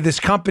integrity of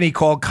this company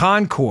called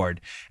Concord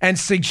and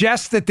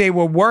suggests that they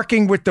were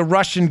working with the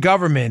Russian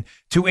government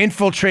to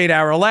infiltrate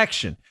our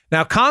election.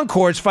 Now,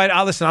 Concord's fight.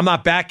 Listen, I'm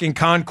not backing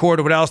Concord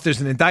or what else.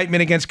 There's an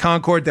indictment against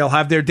Concord. They'll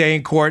have their day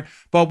in court.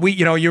 But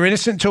you're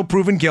innocent until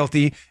proven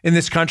guilty in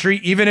this country,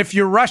 even if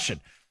you're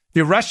Russian. If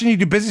you're Russian, you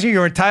do business here,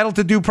 you're entitled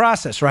to due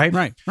process, right?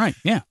 Right,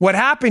 yeah. What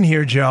happened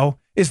here, Joe,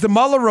 is the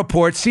Mueller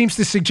report seems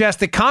to suggest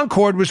that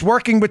Concord was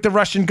working with the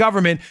Russian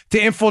government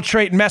to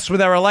infiltrate and mess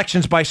with our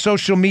elections by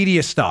social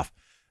media stuff,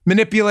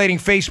 manipulating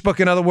Facebook,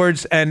 in other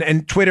words,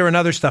 and Twitter and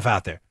other stuff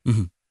out there.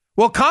 Mm-hmm.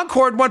 Well,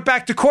 Concord went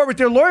back to court with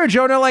their lawyer,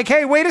 Joe, and they're like,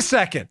 hey, wait a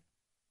second.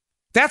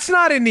 That's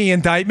not in the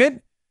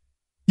indictment.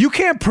 You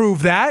can't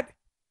prove that.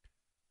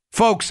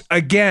 Folks,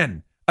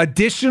 again,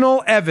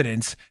 additional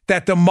evidence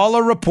that the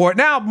Mueller report,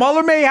 now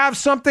Mueller may have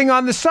something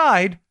on the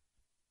side,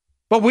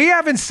 but we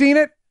haven't seen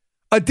it.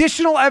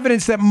 Additional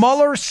evidence that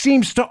Mueller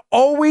seems to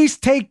always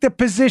take the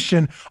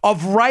position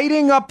of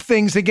writing up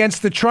things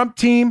against the Trump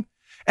team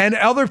and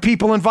other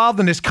people involved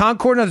in this,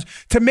 Concord and others,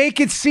 to make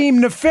it seem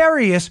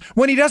nefarious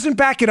when he doesn't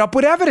back it up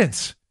with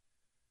evidence.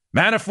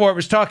 Manafort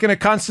was talking to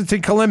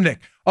Konstantin Kilimnik.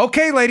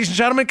 Okay, ladies and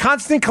gentlemen,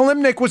 Konstantin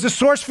Kilimnik was a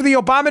source for the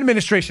Obama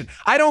administration.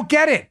 I don't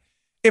get it.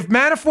 If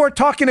Manafort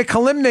talking to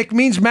Kilimnik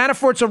means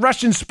Manafort's a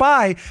Russian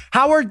spy,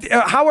 how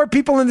are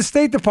people in the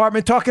State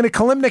Department talking to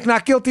Kilimnik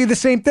not guilty of the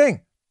same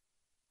thing?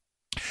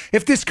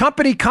 If this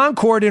company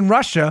Concord in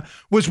Russia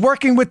was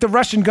working with the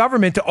Russian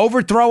government to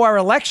overthrow our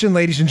election,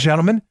 ladies and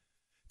gentlemen,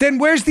 then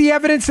where's the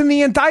evidence in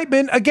the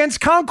indictment against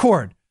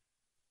Concord?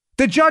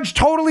 The judge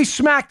totally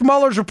smacked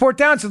Mueller's report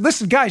down and said,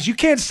 listen, guys, you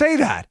can't say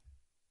that.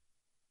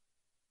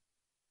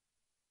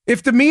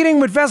 If the meeting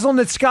with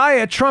Veselnitskaya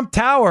at Trump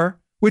Tower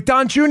with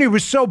Don Jr.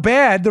 was so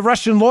bad, the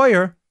Russian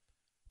lawyer,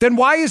 then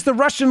why is the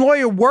Russian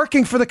lawyer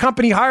working for the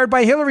company hired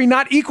by Hillary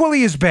not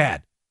equally as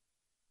bad?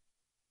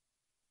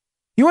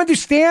 You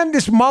understand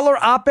this Mueller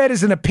op-ed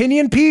is an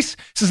opinion piece?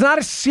 This is not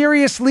a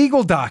serious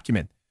legal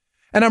document.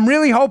 And I'm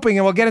really hoping,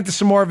 and we'll get into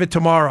some more of it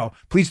tomorrow,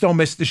 please don't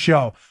miss the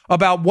show,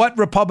 about what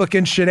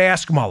Republicans should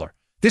ask Mueller.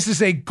 This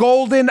is a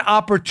golden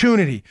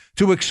opportunity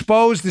to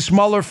expose this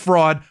Mueller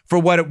fraud for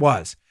what it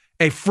was.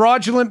 A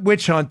fraudulent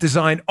witch hunt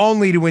designed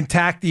only to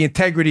intact the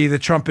integrity of the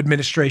Trump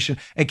administration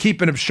and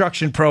keep an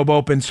obstruction probe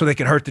open so they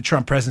can hurt the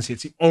Trump presidency.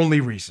 It's the only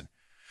reason.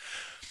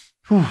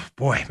 Whew,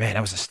 boy, man, that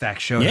was a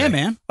stacked show. Yeah,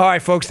 today. man. All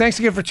right, folks, thanks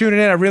again for tuning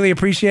in. I really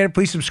appreciate it.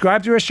 Please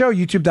subscribe to our show,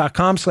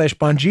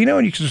 youtube.com/Bongino,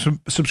 and you can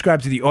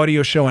subscribe to the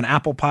audio show on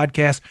Apple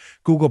Podcasts,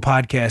 Google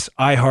Podcasts,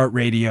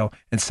 iHeartRadio,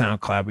 and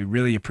SoundCloud. We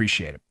really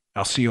appreciate it.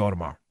 I'll see you all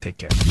tomorrow. Take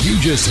care. You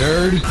just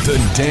heard The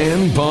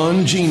Dan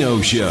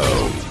Bongino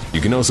Show. You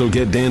can also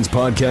get Dan's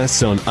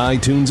podcasts on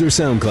iTunes or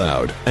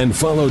SoundCloud. And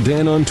follow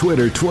Dan on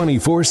Twitter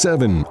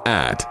 24/7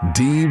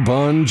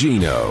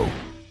 @DBongino.